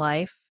in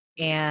life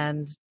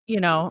and, you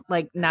know,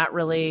 like not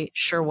really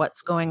sure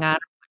what's going on,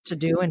 what to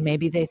do. And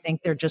maybe they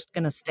think they're just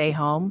going to stay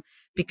home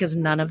because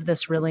none of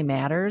this really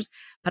matters.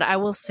 But I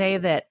will say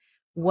that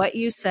what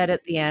you said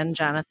at the end,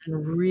 Jonathan,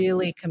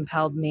 really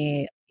compelled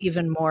me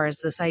even more is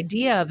this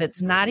idea of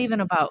it's not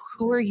even about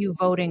who are you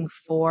voting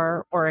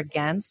for or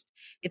against.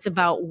 It's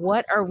about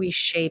what are we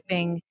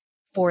shaping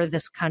for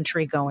this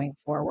country going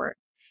forward.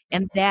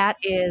 And that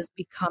is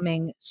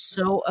becoming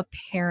so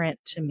apparent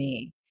to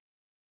me.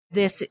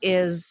 This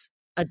is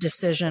a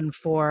decision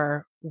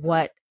for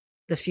what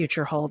the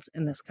future holds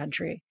in this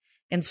country.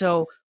 And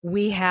so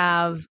we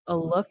have a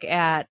look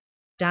at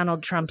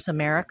Donald Trump's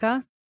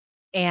America,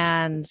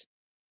 and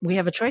we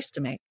have a choice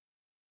to make.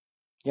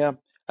 Yeah,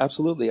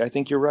 absolutely. I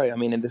think you're right. I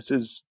mean, and this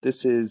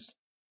is,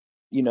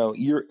 you know,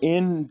 you're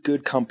in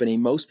good company.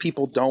 Most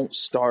people don't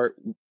start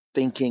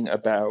thinking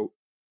about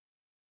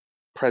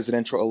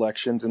presidential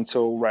elections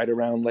until right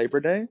around Labor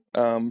Day.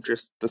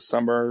 Just the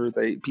summer,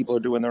 people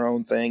are doing their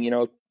own thing. You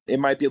know, it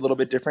might be a little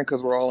bit different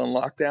because we're all in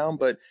lockdown,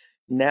 but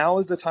now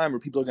is the time where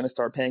people are going to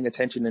start paying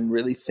attention and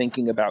really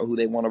thinking about who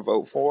they want to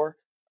vote for.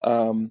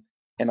 And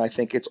I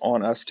think it's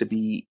on us to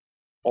be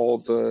all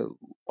the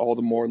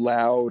more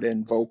loud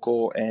and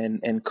vocal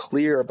and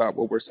clear about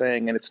what we're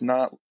saying. And it's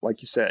not,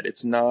 like you said,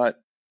 it's not,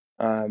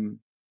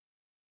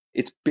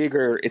 it's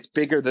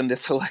bigger than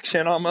this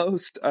election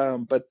almost.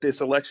 But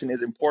this election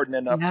is important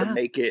enough to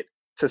make it,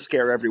 to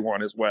scare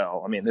everyone as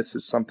well. I mean, this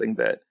is something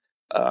that,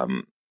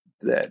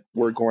 that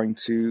we're going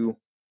to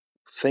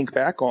think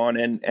back on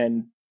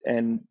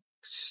and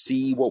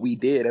see what we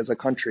did as a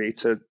country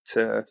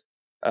to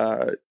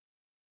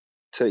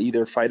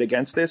either fight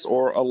against this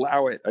or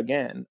allow it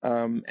again.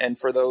 And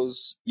for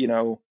those, you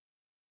know,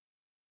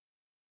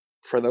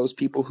 for those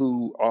people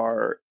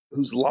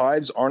whose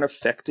lives aren't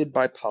affected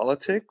by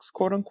politics,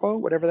 quote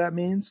unquote, whatever that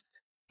means.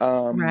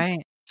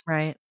 Right.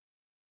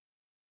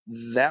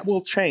 That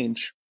will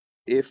change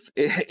if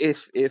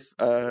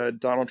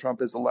Donald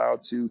Trump is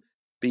allowed to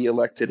be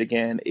elected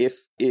again. If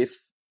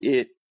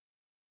it,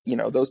 you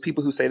know, those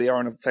people who say they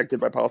aren't affected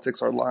by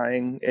politics are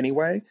lying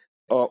anyway,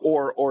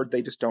 or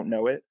they just don't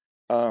know it.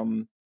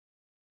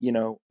 You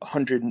know,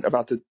 it's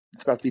about to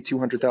be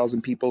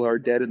 200,000 people are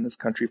dead in this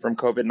country from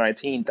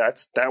COVID-19.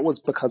 That was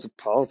because of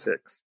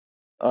politics.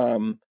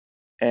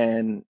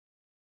 And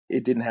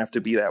it didn't have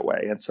to be that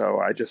way. And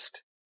so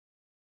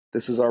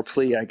this is our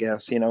plea, I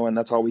guess, you know, and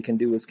that's all we can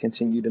do is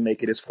continue to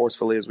make it as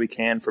forcefully as we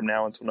can from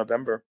now until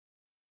November.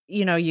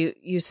 You know,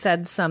 you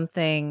said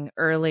something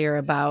earlier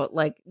about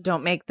like,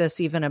 don't make this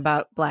even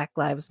about Black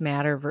Lives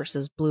Matter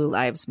versus Blue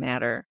Lives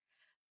Matter,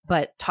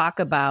 but talk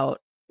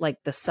about like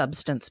the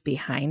substance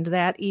behind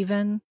that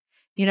even,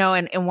 you know,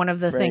 and one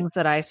of the things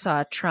that I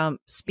saw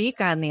Trump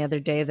speak on the other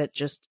day that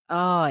just,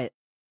 it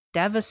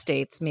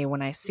devastates me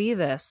when I see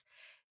this.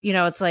 You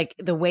know, it's like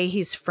the way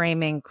he's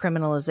framing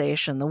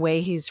criminalization, the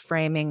way he's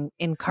framing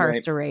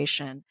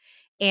incarceration.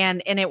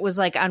 And it was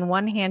like, on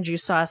one hand, you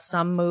saw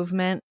some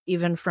movement,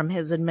 even from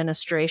his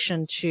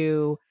administration,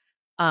 to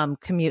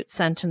commute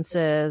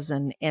sentences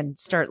and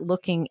start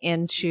looking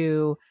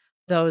into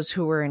those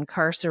who were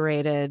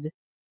incarcerated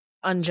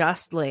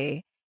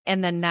unjustly.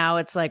 And then now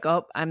it's like,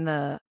 oh, I'm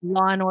the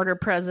law and order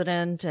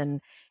president. And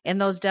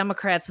those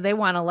Democrats, they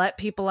want to let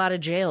people out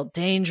of jail,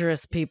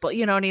 dangerous people,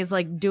 you know, and he's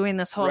like doing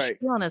this whole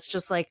spiel. And it's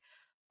just like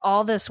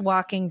all this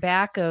walking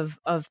back of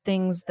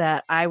things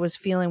that I was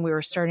feeling we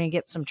were starting to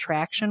get some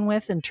traction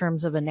with in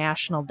terms of a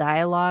national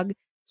dialogue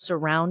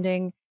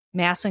surrounding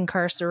mass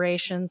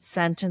incarceration,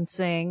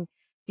 sentencing,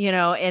 you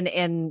know,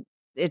 and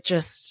it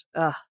just,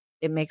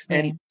 it makes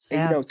me sad.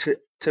 And, you know,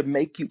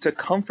 to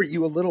comfort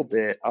you a little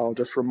bit, I'll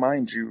just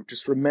remind you,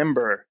 just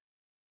remember,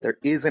 there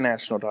is a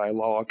national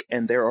dialogue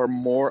and there are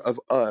more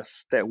of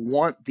us that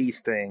want these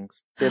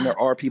things than there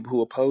are people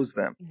who oppose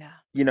them. Yeah.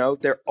 You know,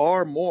 there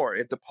are more.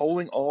 If the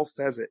polling all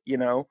says it, you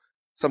know,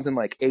 something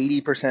like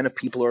 80% of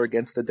people are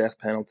against the death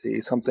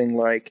penalty. Something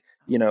like,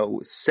 you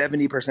know,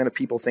 70% of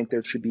people think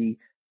there should be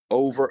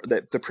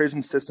that the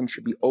prison system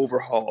should be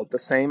overhauled. The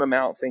same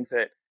amount think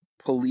that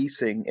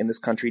policing in this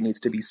country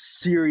needs to be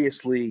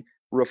seriously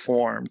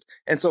reformed.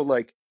 And so,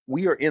 like,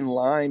 we are in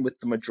line with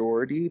the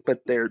majority,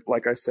 but they're,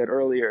 like I said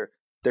earlier,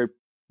 they're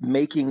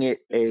making it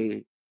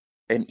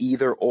an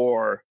either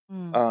or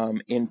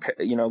in,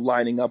 you know,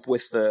 lining up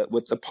with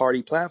the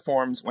party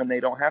platforms when they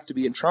don't have to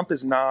be. And Trump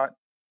is not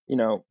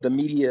the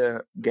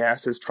media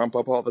gasses Trump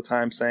up all the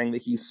time saying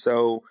that he's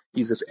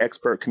this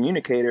expert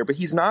communicator, but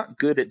he's not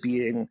good at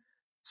being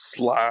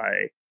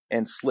sly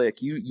and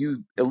slick.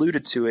 You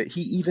alluded to it.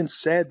 He even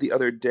said the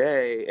other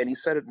day, and he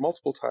said it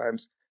multiple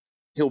times,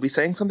 he'll be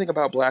saying something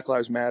about Black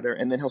Lives Matter,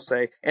 and then he'll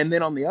say, and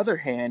then on the other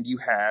hand,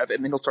 and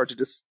then he'll start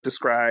to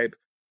describe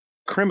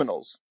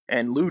criminals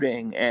and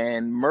looting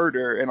and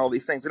murder and all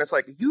these things. And it's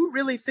like, you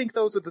really think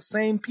those are the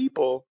same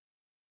people?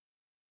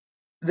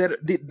 That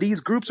these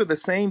groups are the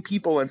same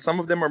people, and some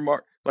of them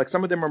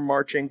are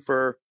marching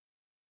for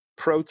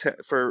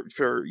protest for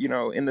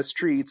in the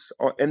streets,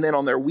 and then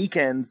on their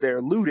weekends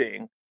they're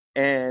looting,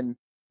 and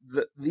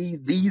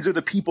these are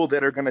the people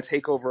that are going to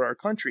take over our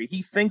country.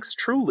 He thinks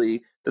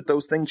truly that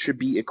those things should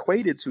be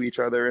equated to each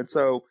other, and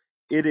so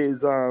it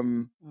is.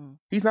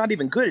 He's not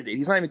even good at it.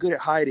 He's not even good at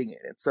hiding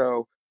it. And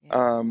so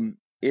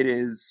it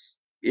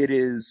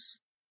is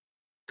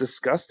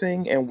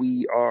disgusting, and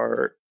we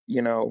are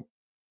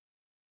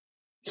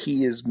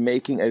he is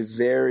making a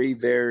very,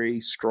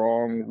 very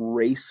strong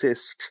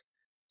racist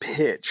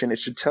pitch. And it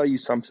should tell you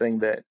something,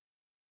 that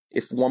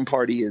if one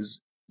party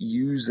is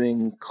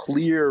using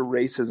clear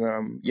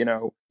racism,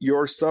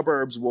 your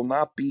suburbs will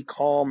not be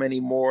calm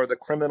anymore. The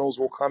criminals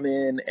will come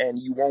in and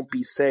you won't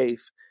be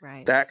safe.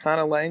 Right. That kind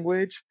of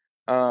language.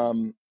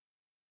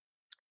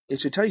 It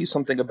should tell you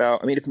something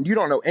about, if you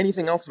don't know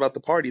anything else about the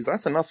parties,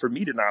 that's enough for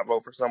me to not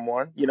vote for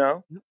someone,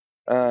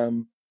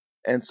 And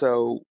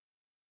so,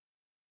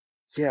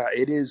 yeah,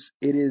 it is.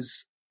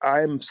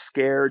 I'm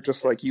scared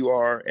just like you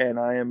are. And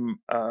I am,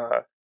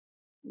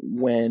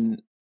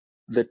 when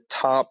the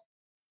top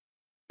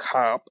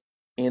cop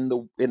in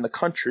the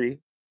country,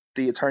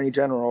 the attorney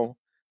general,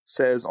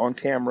 says on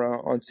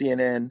camera on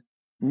CNN,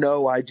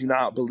 no, I do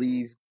not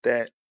believe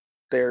that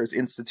there's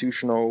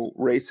institutional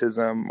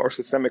racism or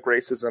systemic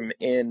racism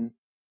in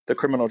the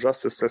criminal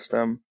justice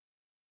system.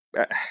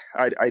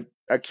 I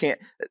can't,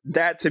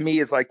 that to me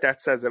is like, that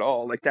says it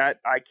all. Like that,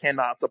 I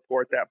cannot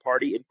support that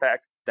party. In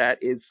fact, that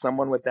is,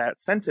 someone with that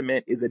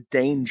sentiment is a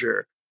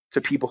danger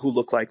to people who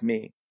look like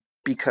me,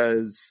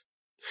 because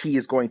he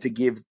is going to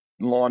give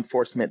law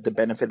enforcement the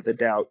benefit of the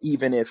doubt,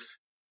 even if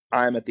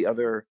I'm at the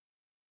other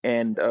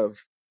end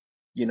of,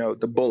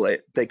 the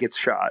bullet that gets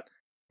shot,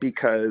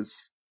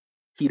 because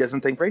he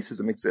doesn't think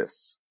racism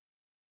exists.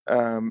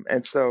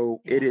 And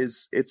so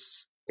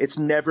it's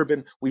never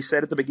been, we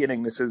said at the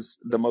beginning, this is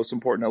the most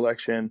important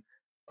election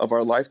of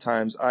our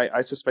lifetimes.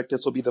 I suspect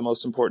this will be the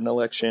most important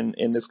election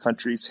in this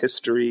country's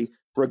history,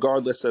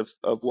 regardless of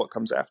what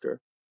comes after.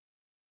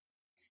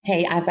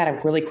 Hey, I've got a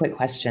really quick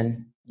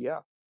question. Yeah.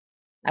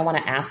 I want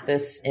to ask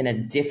this in a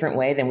different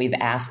way than we've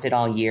asked it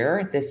all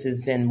year. This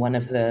has been one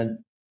of the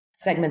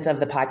segments of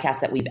the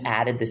podcast that we've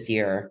added this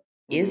year.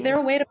 Is there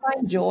a way to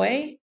find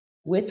joy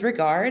with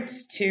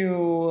regards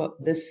to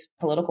this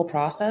political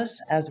process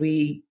as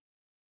we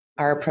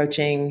are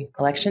approaching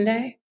Election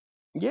Day?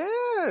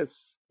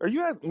 Yes. Are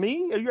you asking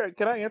me?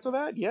 Can I answer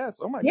that? Yes.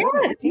 Oh my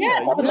goodness. Tina.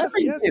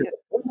 Yes.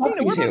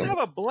 Tina, we're about to have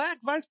a Black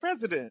vice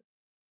president.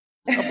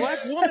 A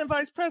Black woman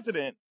vice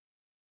president.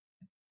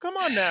 Come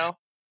on now.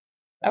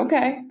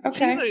 Okay.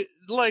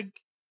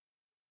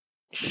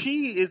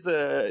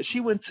 She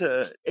went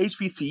to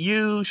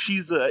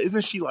HBCU.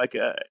 Isn't she like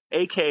a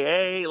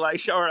AKA,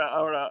 like,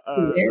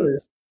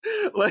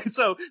 like,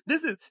 so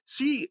this is,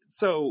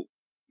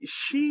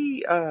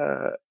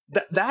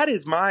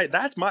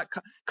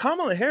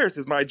 Kamala Harris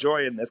is my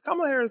joy in this.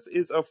 Kamala Harris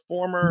is a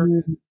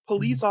former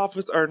police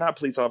officer, or not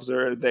police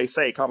officer. They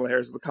say Kamala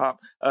Harris is a cop.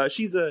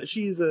 She's a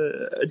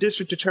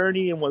district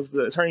attorney and was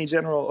the attorney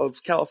general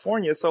of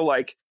California. So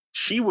like,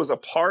 she was a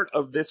part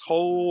of this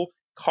whole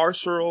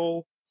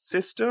carceral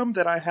system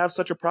that I have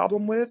such a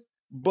problem with,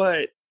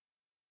 but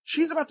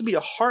she's about to be a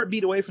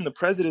heartbeat away from the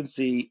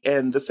presidency.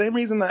 And the same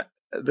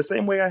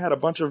way I had a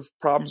bunch of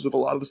problems with a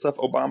lot of the stuff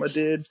Obama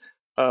did,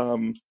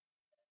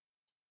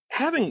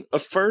 having a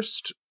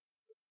first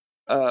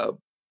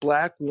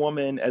Black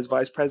woman as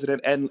vice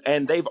president,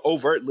 and they've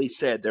overtly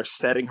said they're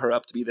setting her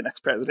up to be the next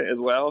president as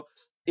well,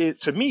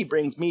 it to me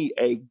brings me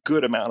a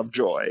good amount of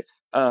joy,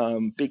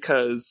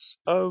 because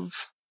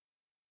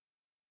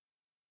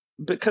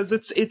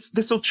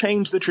this will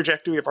change the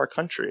trajectory of our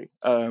country.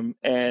 I'm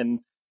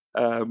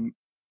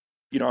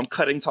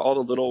cutting to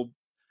all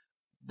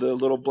the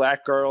little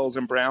Black girls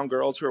and brown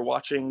girls who are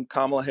watching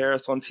Kamala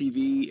Harris on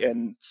TV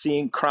and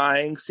seeing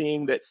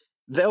that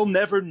they'll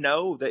never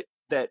know that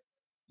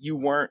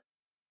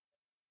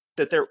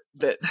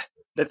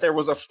there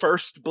was a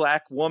first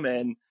Black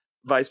woman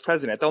vice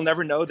president. They'll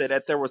never know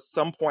that there was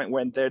some point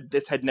when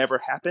this had never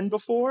happened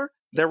before.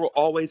 There will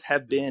always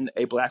have been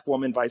a Black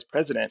woman vice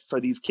president for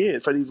these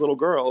kids, for these little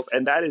girls.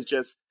 And that is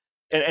just,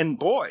 and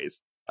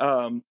boys.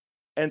 And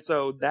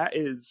so that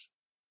is,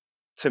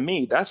 to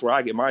me, that's where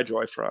I get my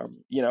joy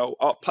from.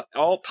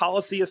 All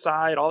policy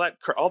aside, all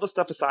the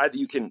stuff aside that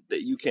you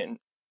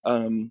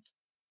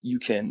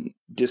can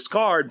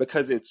discard,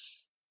 because it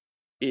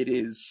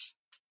is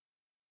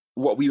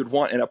what we would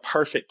want in a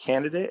perfect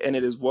candidate, and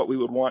it is what we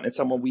would want in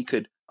someone we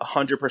could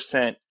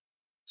 100%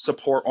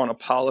 support on a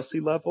policy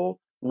level.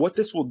 what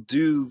this will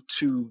do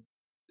to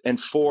and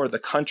for the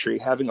country,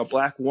 having a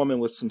Black woman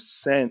with some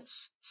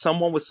sense,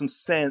 someone with some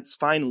sense,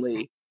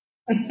 finally,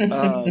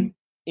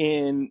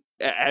 in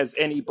as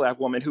any Black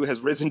woman who has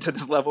risen to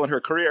this level in her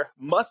career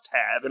must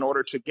have in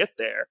order to get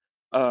there.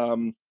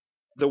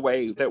 The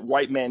way that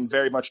white men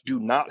very much do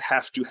not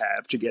have to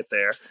get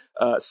there.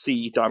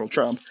 See Donald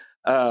Trump.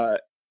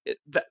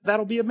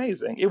 That'll be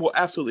amazing. It will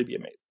absolutely be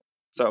amazing.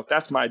 So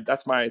that's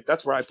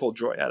where I pull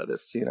joy out of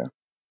this.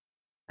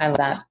 I love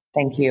that.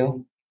 Thank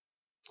you.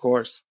 Of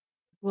course.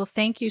 Well,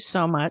 thank you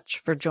so much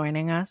for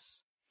joining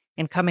us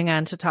and coming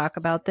on to talk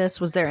about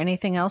this. Was there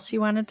anything else you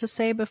wanted to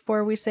say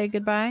before we say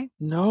goodbye?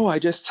 No, I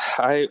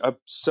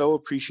so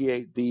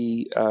appreciate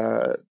the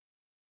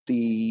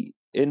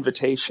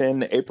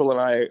invitation. April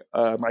and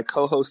I, my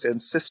co-host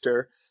and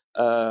sister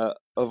of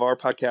our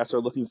podcast,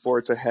 are looking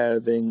forward to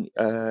having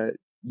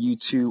you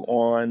two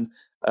on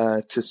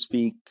to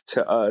speak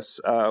to us.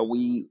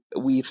 We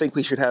think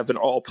we should have an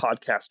all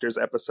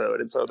podcasters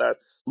episode, and so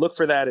look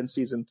for that in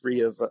season 3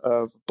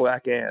 of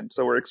Black and.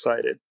 So we're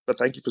excited. But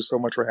thank you so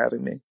much for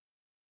having me.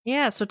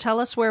 Yeah. So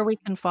tell us where we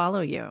can follow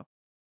you.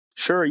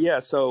 Sure. Yeah.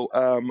 So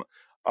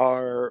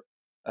our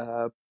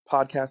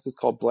podcast is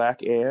called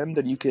Black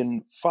and you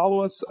can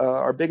follow us.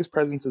 Our biggest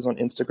presence is on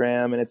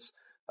Instagram, and it's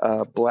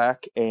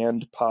Black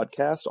and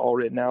Podcast, all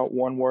written out,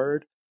 one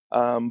word.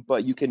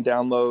 But you can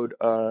download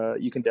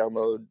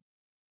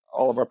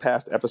all of our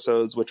past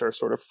episodes, which are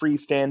sort of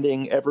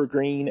freestanding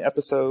evergreen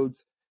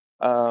episodes,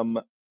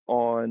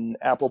 on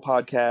Apple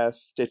Podcasts,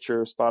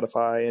 Stitcher,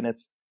 Spotify, and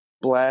it's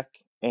Black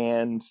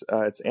and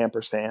it's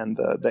ampersand,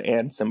 the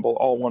and symbol,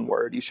 all one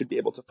word. You should be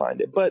able to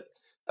find it. But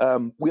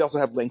we also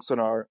have links on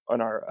our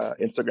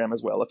Instagram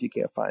as well if you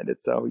can't find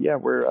it. So yeah,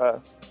 we're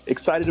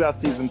excited about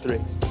season 3.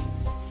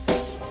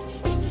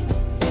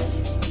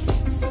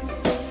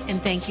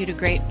 And thank you to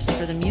Grapes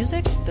for the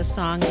music. The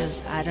song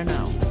is I Don't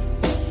Know.